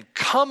 and then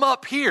come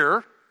up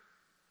here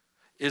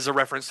is a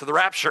reference to the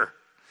rapture.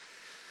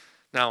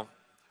 Now,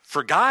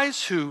 for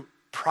guys who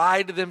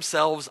pride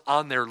themselves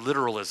on their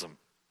literalism,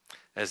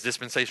 as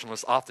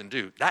dispensationalists often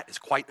do, that is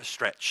quite a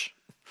stretch.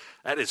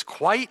 That is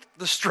quite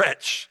the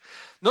stretch.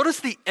 Notice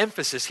the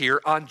emphasis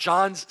here on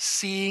John's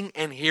seeing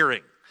and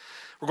hearing.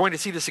 We're going to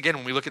see this again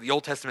when we look at the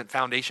Old Testament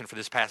foundation for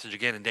this passage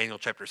again in Daniel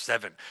chapter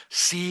 7.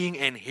 Seeing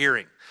and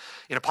hearing.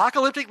 In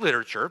apocalyptic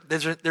literature,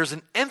 there's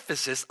an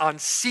emphasis on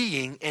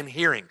seeing and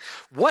hearing.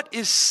 What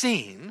is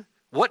seen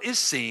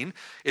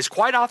is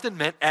quite often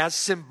meant as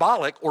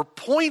symbolic or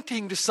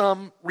pointing to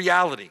some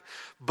reality.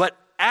 But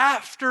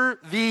after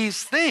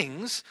these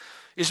things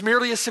is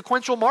merely a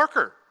sequential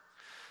marker.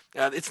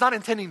 It's not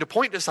intending to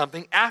point to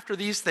something. After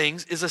these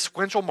things is a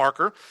sequential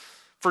marker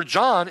for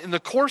John in the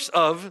course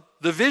of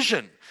the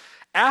vision.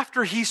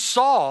 After he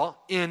saw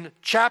in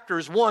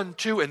chapters 1,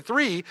 2, and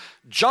 3,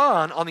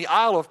 John on the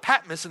Isle of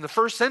Patmos in the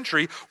first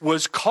century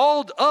was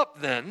called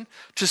up then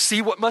to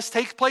see what must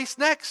take place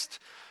next.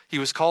 He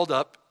was called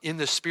up in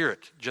the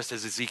Spirit, just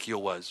as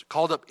Ezekiel was.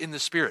 Called up in the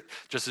Spirit,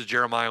 just as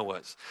Jeremiah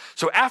was.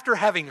 So after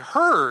having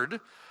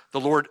heard the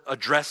Lord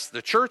address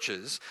the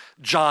churches,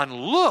 John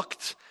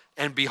looked,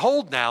 and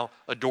behold now,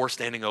 a door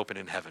standing open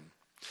in heaven.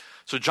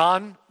 So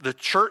John, the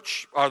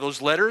church, are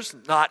those letters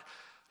not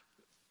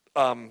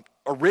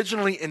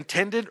originally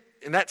intended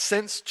in that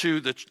sense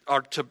to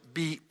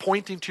be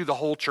pointing to the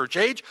whole church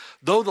age,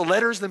 though the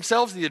letters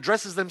themselves, the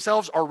addresses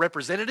themselves are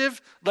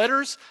representative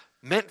letters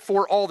meant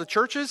for all the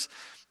churches,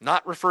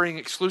 not referring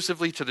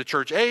exclusively to the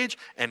church age,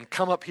 and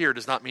come up here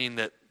does not mean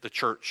that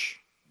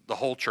the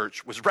whole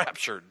church was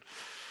raptured.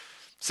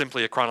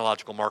 Simply a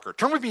chronological marker.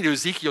 Turn with me to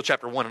Ezekiel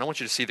chapter 1, and I want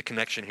you to see the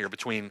connection here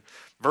between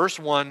verse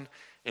 1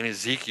 and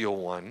Ezekiel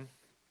 1.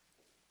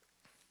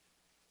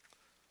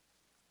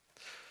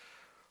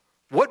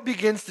 What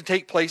begins to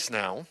take place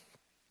now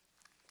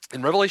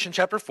in Revelation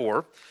chapter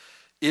 4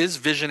 is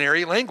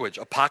visionary language,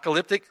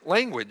 apocalyptic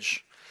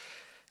language.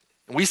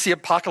 And we see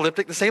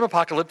the same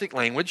apocalyptic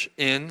language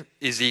in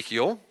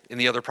Ezekiel, in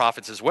the other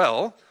prophets as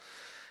well.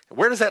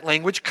 Where does that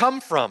language come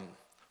from?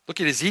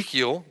 Look at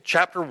Ezekiel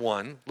chapter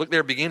 1. Look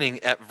there beginning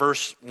at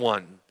verse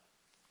 1.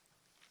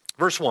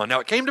 Verse 1.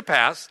 Now it came to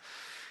pass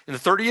in the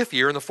 30th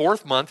year, in the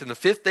 4th month, in the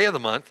 5th day of the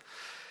month,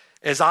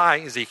 as I,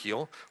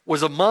 Ezekiel,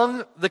 was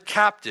among the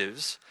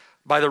captives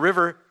by the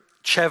river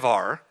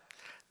Chebar,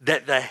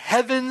 that the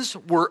heavens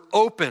were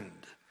opened,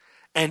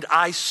 and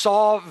I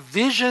saw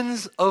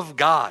visions of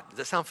God. Does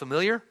that sound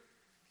familiar?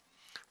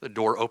 The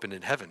door opened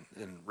in heaven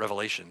in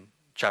Revelation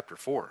chapter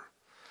 4.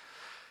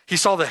 He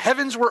saw the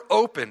heavens were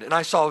opened, and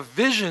I saw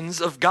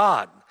visions of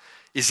God.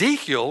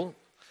 Ezekiel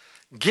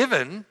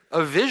given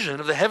a vision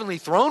of the heavenly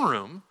throne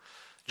room,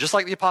 just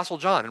like the Apostle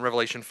John in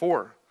Revelation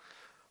 4.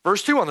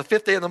 Verse 2, on the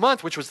 5th day of the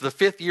month, which was the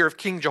 5th year of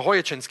King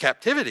Jehoiachin's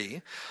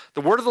captivity,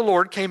 the word of the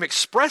Lord came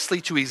expressly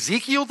to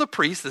Ezekiel the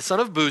priest, the son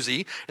of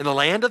Buzi, in the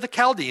land of the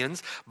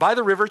Chaldeans, by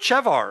the river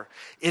Chebar.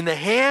 And the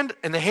hand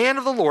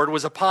of the Lord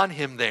was upon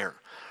him there.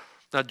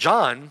 Now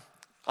John,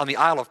 on the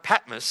Isle of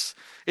Patmos,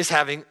 is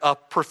having a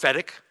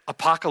prophetic,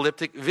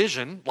 apocalyptic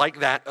vision like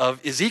that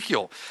of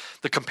Ezekiel.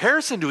 The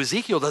comparison to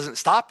Ezekiel doesn't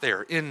stop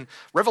there. In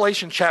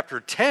Revelation chapter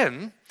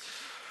 10,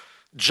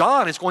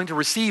 John is going to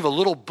receive a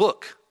little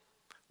book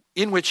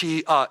in which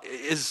he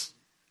is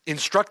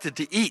instructed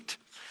to eat.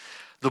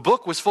 The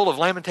book was full of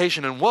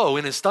lamentation and woe,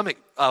 and his stomach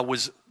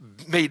was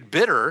made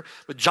bitter,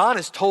 but John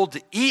is told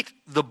to eat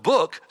the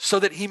book so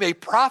that he may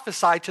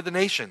prophesy to the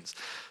nations.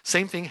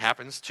 Same thing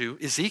happens to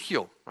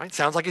Ezekiel, right?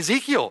 Sounds like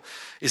Ezekiel.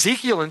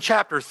 Ezekiel in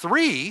chapter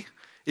 3,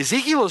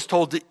 Ezekiel is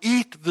told to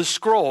eat the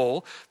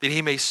scroll that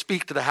he may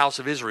speak to the house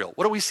of Israel.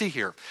 What do we see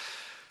here?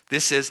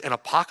 This is an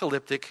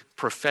apocalyptic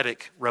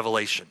prophetic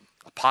revelation.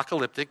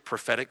 Apocalyptic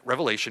prophetic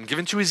revelation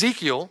given to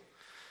Ezekiel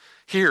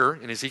here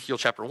in Ezekiel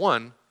chapter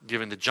 1,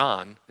 given to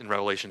John in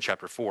Revelation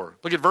chapter 4.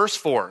 Look at verse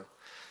 4.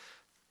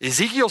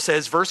 Ezekiel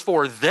says, verse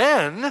 4,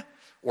 then,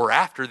 or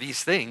after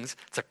these things,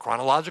 it's a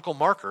chronological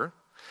marker,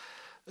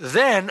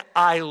 then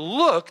I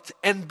looked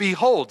and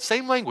behold,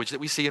 same language that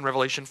we see in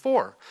Revelation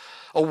 4.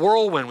 A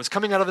whirlwind was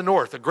coming out of the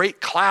north, a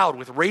great cloud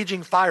with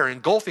raging fire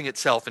engulfing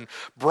itself, and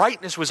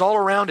brightness was all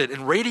around it,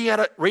 and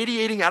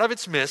radiating out of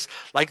its midst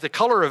like the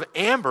color of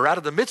amber out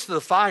of the midst of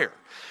the fire.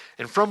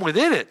 And from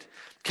within it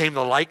came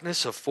the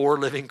likeness of 4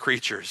 living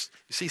creatures.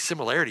 You see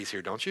similarities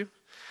here, don't you?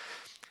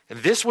 And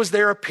this was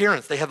their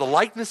appearance. They had the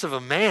likeness of a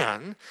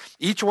man.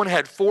 Each one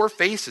had 4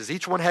 faces.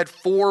 Each one had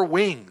 4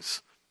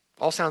 wings.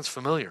 All sounds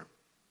familiar.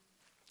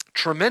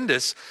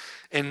 Tremendous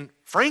and,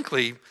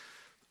 frankly,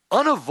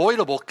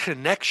 unavoidable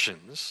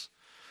connections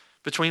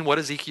between what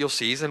Ezekiel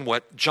sees and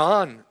what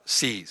John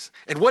sees,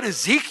 and what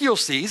Ezekiel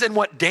sees and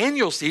what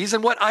Daniel sees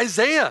and what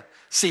Isaiah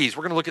sees.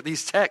 We're going to look at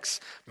these texts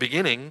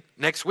beginning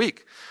next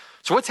week.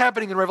 So what's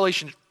happening in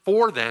Revelation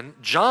 4 then?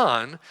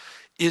 John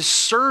is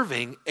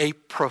serving a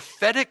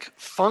prophetic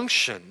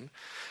function,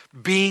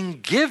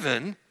 being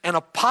given an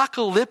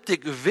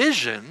apocalyptic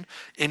vision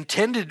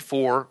intended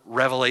for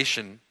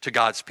revelation to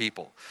God's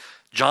people.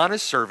 John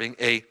is serving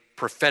a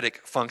prophetic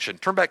function.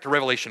 Turn back to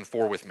Revelation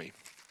 4 with me.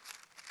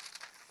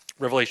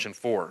 Revelation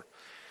 4.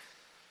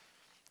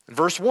 In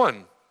verse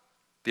 1,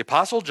 the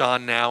Apostle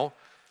John now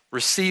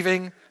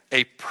receiving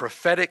a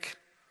prophetic,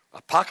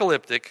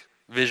 apocalyptic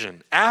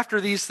vision.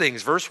 After these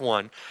things, verse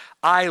 1,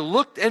 I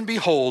looked and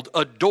behold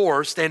a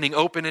door standing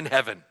open in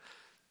heaven.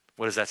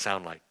 What does that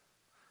sound like?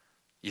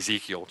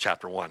 Ezekiel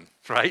chapter 1,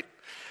 right?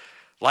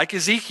 Like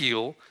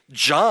Ezekiel,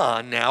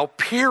 John now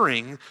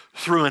peering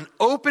through an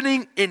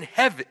opening in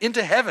heaven,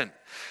 into heaven.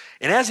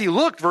 And as he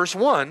looked, verse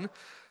 1,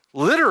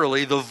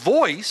 literally the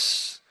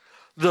voice,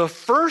 the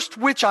first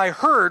which I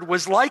heard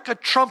was like a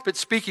trumpet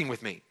speaking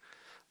with me.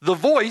 The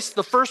voice,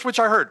 the first which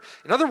I heard.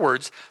 In other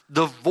words,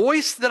 the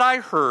voice that I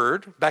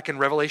heard back in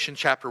Revelation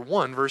chapter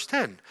 1, verse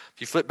 10.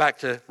 If you flip back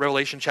to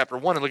Revelation chapter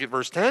 1 and look at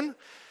verse 10,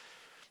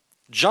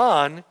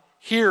 John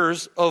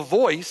hears a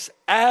voice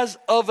as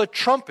of a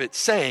trumpet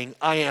saying,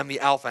 I am the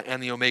Alpha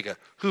and the Omega.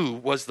 Who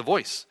was the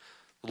voice?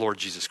 The Lord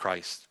Jesus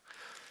Christ.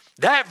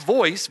 That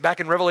voice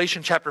back in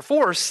Revelation chapter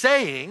 4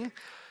 saying,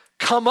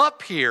 come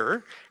up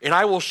here and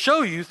I will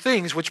show you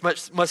things which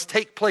must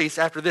take place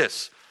after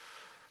this.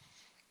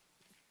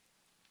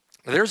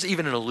 There's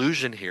even an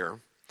allusion here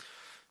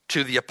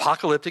to the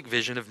apocalyptic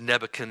vision of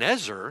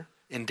Nebuchadnezzar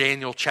in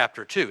Daniel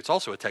chapter 2. It's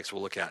also a text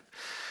we'll look at,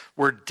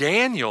 where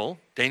Daniel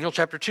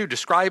chapter 2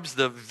 describes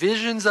the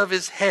visions of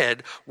his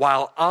head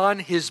while on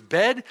his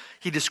bed.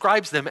 He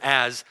describes them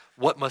as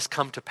what must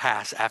come to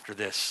pass after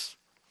this.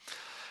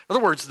 In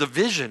other words, the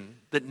vision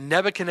that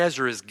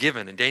Nebuchadnezzar is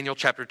given in Daniel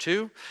chapter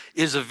 2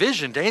 is a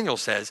vision, Daniel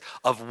says,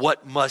 of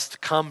what must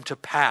come to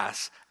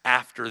pass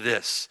after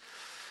this.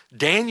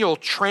 Daniel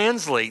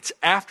translates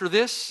after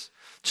this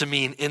to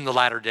mean in the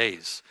latter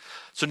days.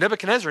 So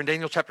Nebuchadnezzar in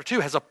Daniel chapter 2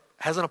 has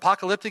an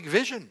apocalyptic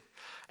vision,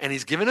 and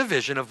he's given a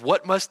vision of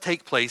what must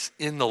take place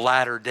in the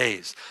latter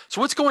days. So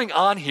what's going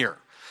on here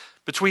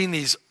between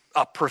these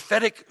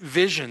prophetic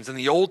visions in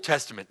the Old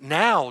Testament?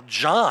 Now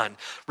John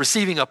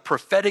receiving a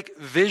prophetic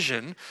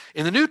vision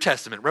in the New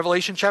Testament,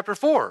 Revelation chapter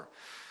 4.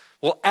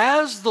 Well,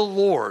 as the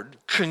Lord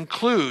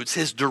concludes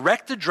his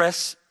direct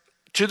address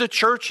to the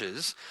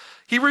churches,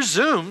 he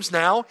resumes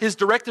now his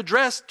direct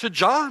address to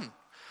John.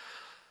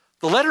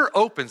 The letter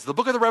opens, the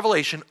book of the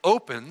Revelation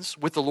opens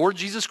with the Lord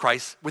Jesus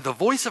Christ with the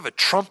voice of a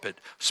trumpet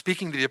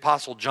speaking to the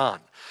Apostle John.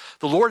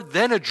 The Lord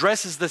then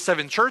addresses the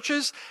seven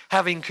churches.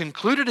 Having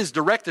concluded his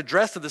direct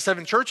address to the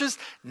seven churches,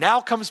 now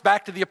comes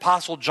back to the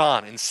Apostle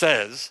John and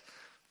says,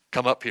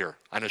 come up here.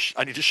 I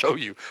need to show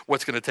you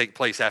what's going to take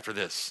place after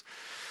this.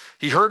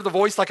 He heard the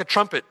voice like a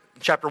trumpet,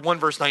 chapter 1,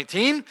 verse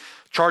 19,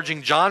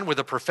 charging John with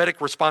a prophetic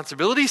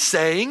responsibility,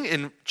 saying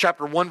in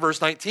chapter 1,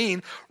 verse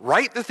 19,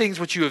 write the things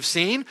which you have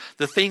seen,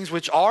 the things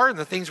which are, and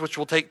the things which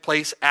will take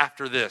place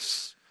after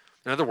this.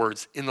 In other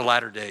words, in the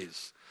latter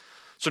days.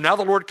 So now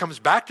the Lord comes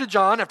back to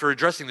John after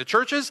addressing the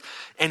churches,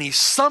 and he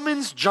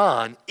summons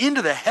John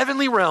into the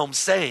heavenly realm,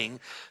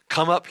 saying,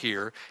 come up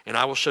here, and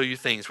I will show you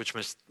things which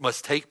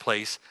must take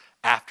place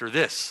after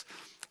this.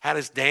 How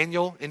does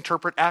Daniel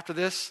interpret after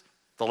this?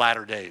 The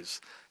latter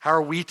days. How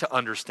are we to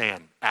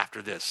understand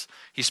after this?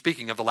 He's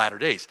speaking of the latter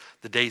days,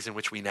 the days in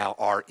which we now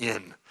are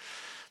in.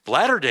 The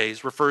latter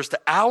days refers to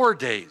our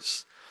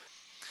days.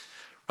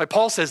 Right,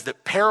 Paul says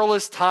that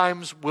perilous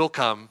times will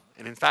come,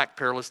 and in fact,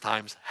 perilous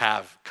times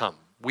have come.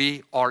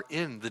 We are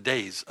in the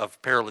days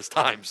of perilous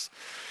times.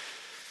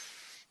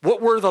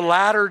 What were the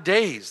latter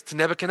days to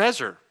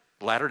Nebuchadnezzar?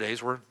 The latter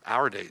days were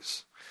our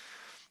days.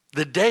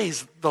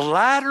 The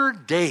latter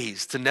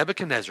days to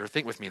Nebuchadnezzar,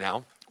 think with me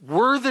now,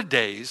 were the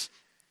days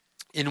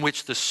in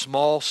which the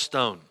small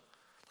stone,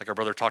 like our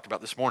brother talked about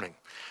this morning,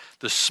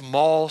 the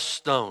small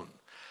stone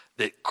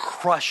that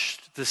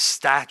crushed the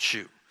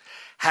statue,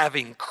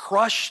 having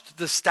crushed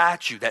the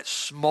statue, that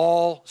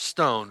small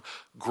stone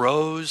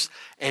grows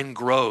and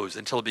grows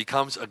until it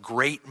becomes a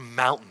great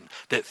mountain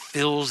that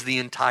fills the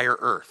entire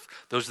earth.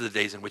 Those are the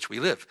days in which we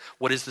live.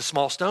 What is the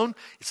small stone?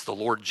 It's the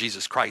Lord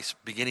Jesus Christ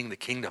beginning the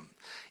kingdom,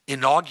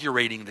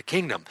 inaugurating the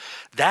kingdom.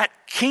 That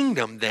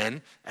kingdom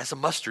then, as a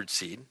mustard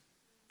seed,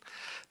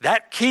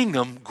 that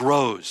kingdom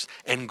grows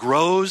and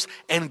grows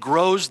and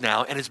grows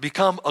now and has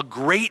become a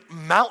great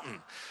mountain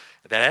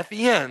that at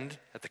the end,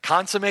 at the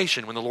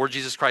consummation, when the Lord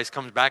Jesus Christ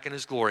comes back in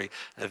his glory,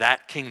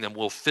 that kingdom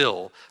will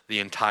fill the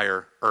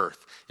entire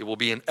earth. It will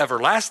be an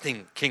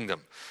everlasting kingdom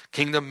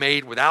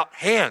made without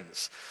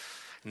hands.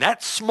 And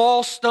that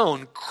small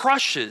stone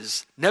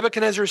crushes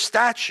Nebuchadnezzar's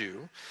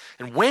statue.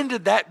 And when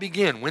did that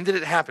begin? When did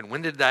it happen?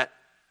 When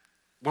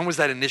was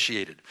that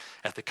initiated?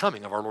 At the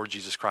coming of our Lord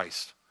Jesus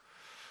Christ.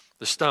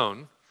 The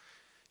stone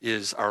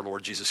is our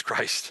Lord Jesus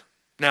Christ.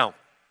 Now,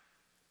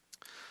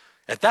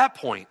 at that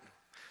point,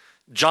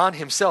 John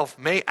himself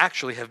may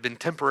actually have been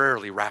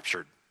temporarily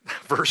raptured.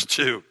 Verse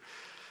 2.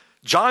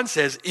 John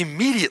says,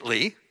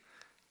 immediately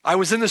I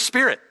was in the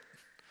Spirit,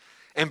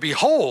 and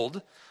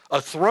behold,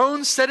 a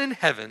throne set in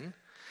heaven,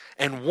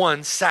 and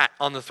one sat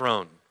on the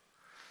throne.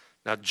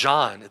 Now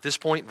John, at this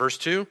point, verse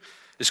 2,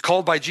 is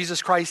called by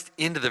Jesus Christ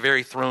into the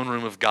very throne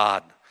room of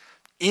God,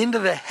 into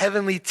the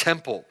heavenly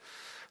temple,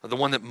 the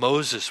one that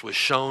Moses was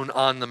shown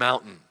on the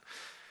mountain.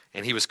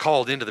 And he was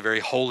called into the very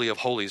holy of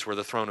holies where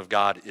the throne of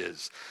God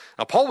is.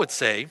 Now Paul would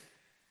say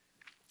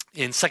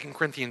in 2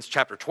 Corinthians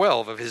chapter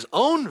 12 of his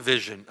own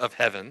vision of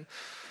heaven,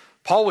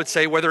 Paul would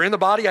say, whether in the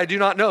body I do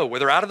not know,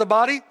 whether out of the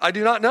body I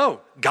do not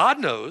know. God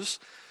knows,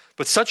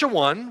 but such a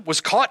one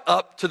was caught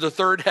up to the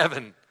third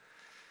heaven.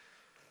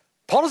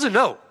 Paul doesn't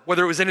know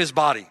whether it was in his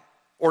body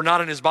or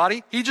not in his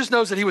body. He just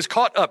knows that he was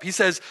caught up. He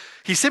says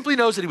he simply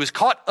knows that he was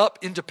caught up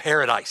into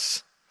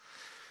paradise.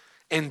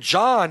 And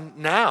John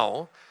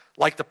now,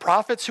 like the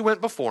prophets who went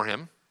before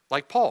him,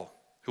 like Paul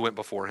who went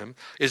before him,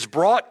 is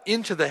brought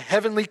into the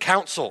heavenly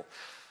council.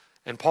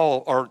 And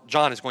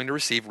John is going to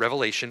receive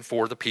revelation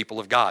for the people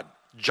of God.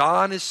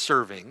 John is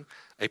serving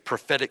a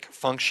prophetic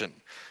function.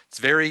 It's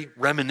very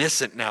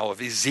reminiscent now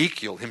of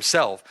Ezekiel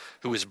himself,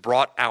 who is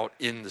brought out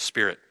in the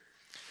Spirit.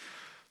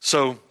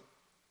 So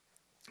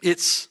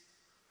it's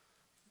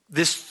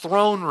this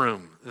throne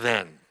room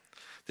then,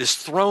 this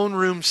throne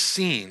room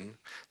scene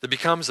that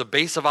becomes a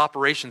base of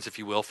operations, if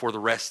you will, for the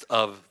rest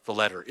of the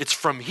letter. It's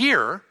from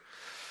here,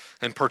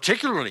 and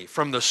particularly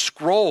from the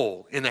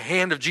scroll in the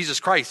hand of Jesus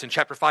Christ in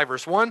chapter 5,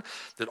 verse 1,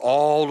 that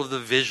all of the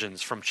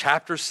visions from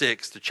chapter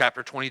 6 to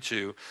chapter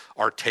 22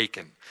 are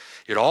taken.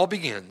 It all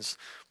begins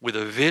with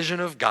a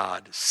vision of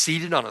God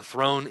seated on a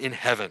throne in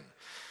heaven.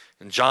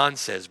 And John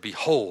says,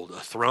 behold, a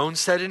throne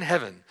set in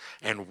heaven,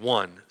 and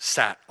one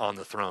sat on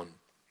the throne.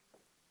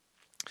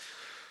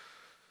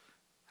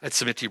 I'd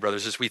submit to you,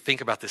 brothers, as we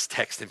think about this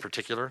text in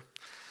particular,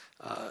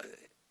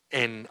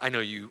 and I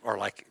know you are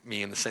like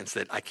me in the sense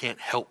that I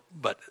can't help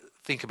but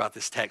think about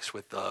this text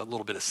with a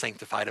little bit of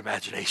sanctified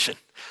imagination.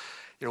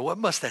 You know, what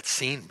must that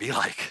scene be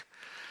like?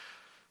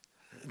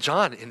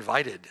 John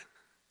invited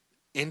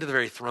into the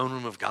very throne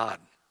room of God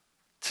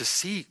to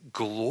see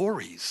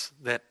glories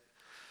that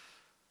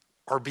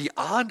are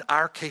beyond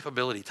our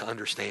capability to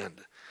understand.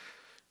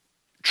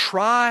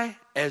 Try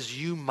as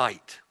you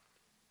might,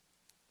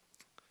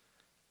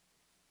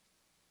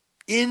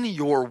 in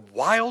your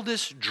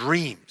wildest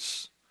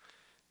dreams,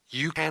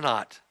 you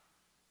cannot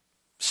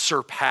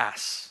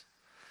surpass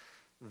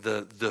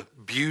the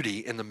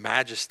beauty and the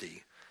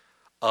majesty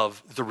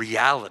of the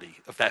reality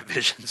of that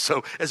vision.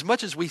 So as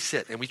much as we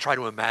sit and we try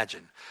to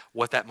imagine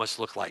what that must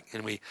look like,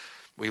 and we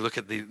look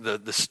at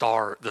the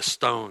star, the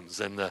stones,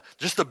 and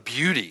just the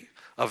beauty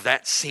of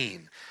that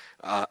scene,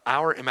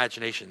 our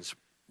imaginations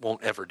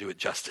won't ever do it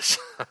justice.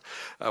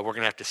 We're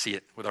going to have to see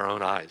it with our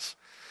own eyes.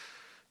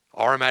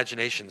 Our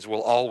imaginations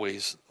will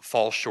always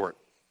fall short.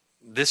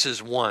 This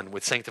is one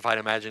with sanctified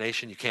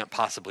imagination, you can't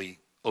possibly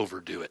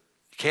overdo it.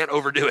 You can't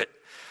overdo it.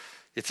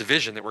 It's a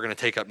vision that we're going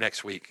to take up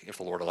next week, if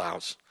the Lord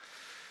allows.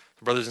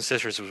 Brothers and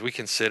sisters, as we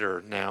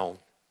consider now,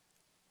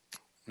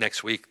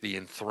 next week, the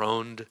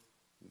enthroned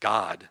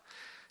God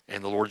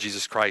and the Lord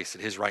Jesus Christ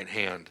at his right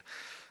hand,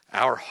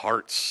 our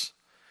hearts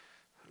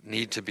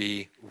need to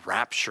be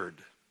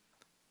raptured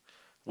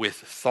with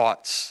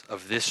thoughts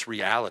of this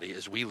reality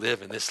as we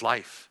live in this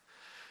life.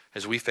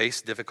 As we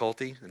face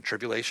difficulty and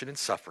tribulation and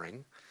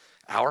suffering,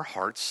 our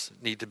hearts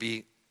need to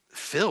be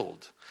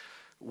filled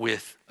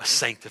with a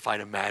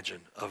sanctified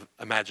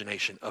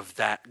imagination of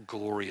that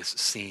glorious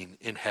scene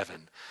in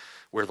heaven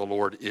where the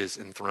Lord is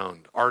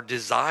enthroned. Our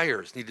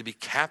desires need to be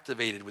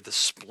captivated with the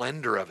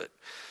splendor of it.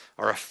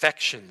 Our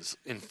affections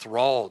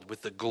enthralled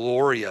with the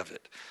glory of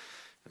it.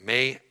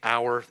 May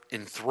our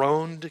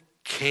enthroned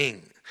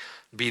King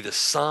be the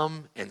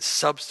sum and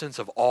substance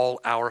of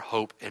all our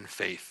hope and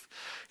faith.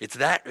 It's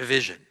that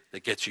vision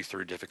that gets you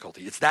through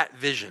difficulty. It's that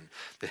vision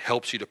that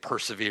helps you to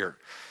persevere.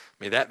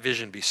 May that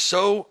vision be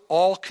so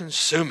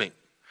all-consuming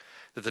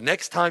that the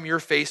next time you're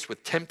faced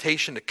with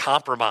temptation to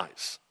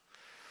compromise,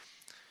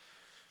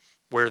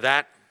 where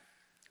that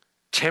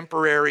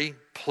temporary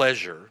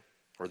pleasure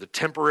or the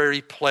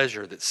temporary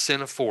pleasure that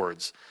sin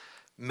affords,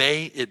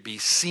 may it be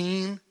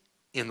seen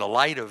in the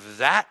light of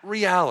that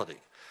reality,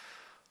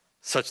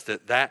 such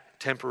that that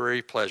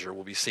temporary pleasure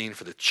will be seen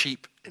for the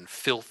cheap and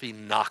filthy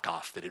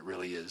knockoff that it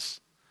really is.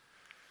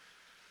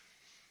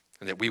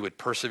 And that we would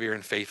persevere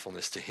in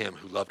faithfulness to him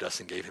who loved us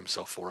and gave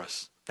himself for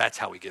us. That's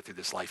how we get through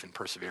this life in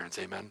perseverance,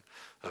 amen?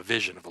 A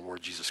vision of the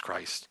Lord Jesus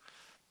Christ.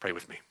 Pray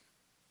with me.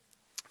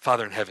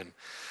 Father in heaven,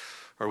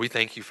 Lord, we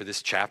thank you for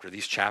this chapter,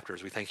 these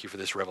chapters. We thank you for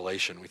this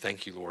revelation. We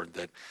thank you, Lord,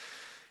 that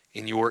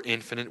in your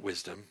infinite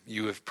wisdom,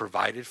 you have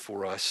provided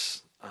for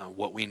us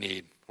what we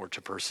need, Lord,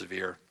 to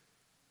persevere.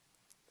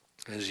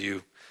 As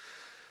you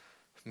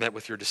met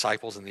with your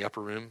disciples in the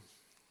upper room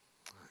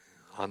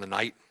on the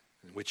night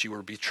in which you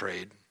were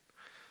betrayed,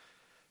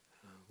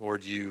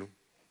 Lord, you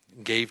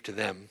gave to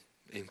them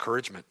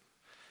encouragement,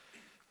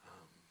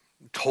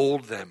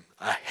 told them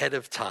ahead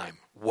of time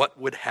what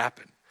would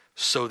happen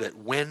so that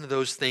when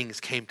those things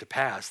came to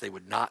pass, they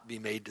would not be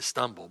made to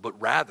stumble, but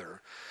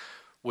rather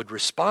would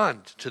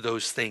respond to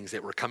those things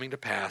that were coming to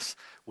pass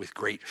with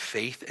great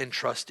faith and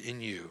trust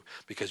in you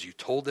because you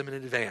told them in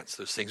advance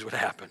those things would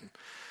happen.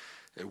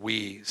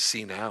 We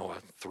see now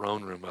a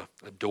throne room,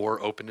 a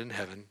door opened in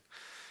heaven,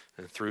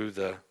 and through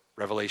the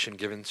revelation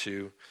given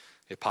to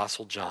the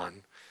Apostle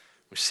John,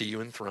 we see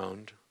you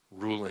enthroned,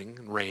 ruling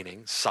and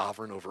reigning,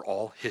 sovereign over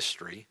all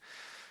history.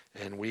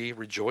 And we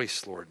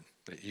rejoice, Lord,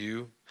 that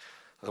you,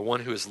 the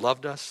one who has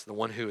loved us, the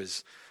one who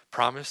has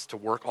promised to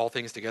work all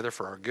things together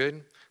for our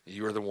good,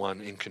 you are the one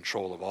in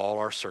control of all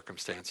our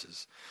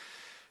circumstances.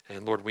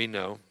 And Lord, we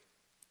know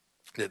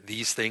that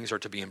these things are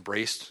to be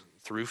embraced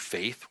through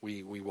faith.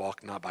 We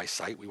walk not by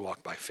sight, we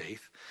walk by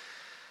faith.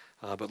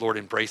 But Lord,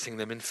 embracing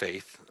them in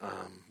faith,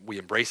 we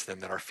embrace them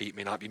that our feet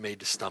may not be made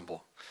to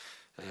stumble.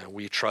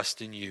 We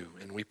trust in you,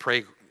 and we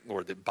pray,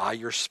 Lord, that by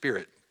your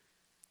Spirit,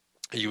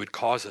 you would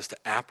cause us to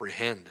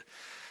apprehend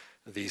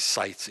these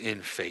sights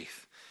in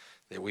faith,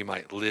 that we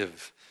might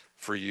live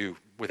for you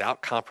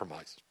without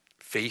compromise,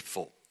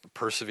 faithful,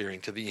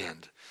 persevering to the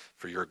end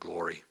for your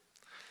glory.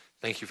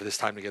 Thank you for this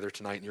time together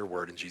tonight in your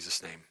word. In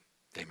Jesus' name,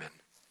 amen.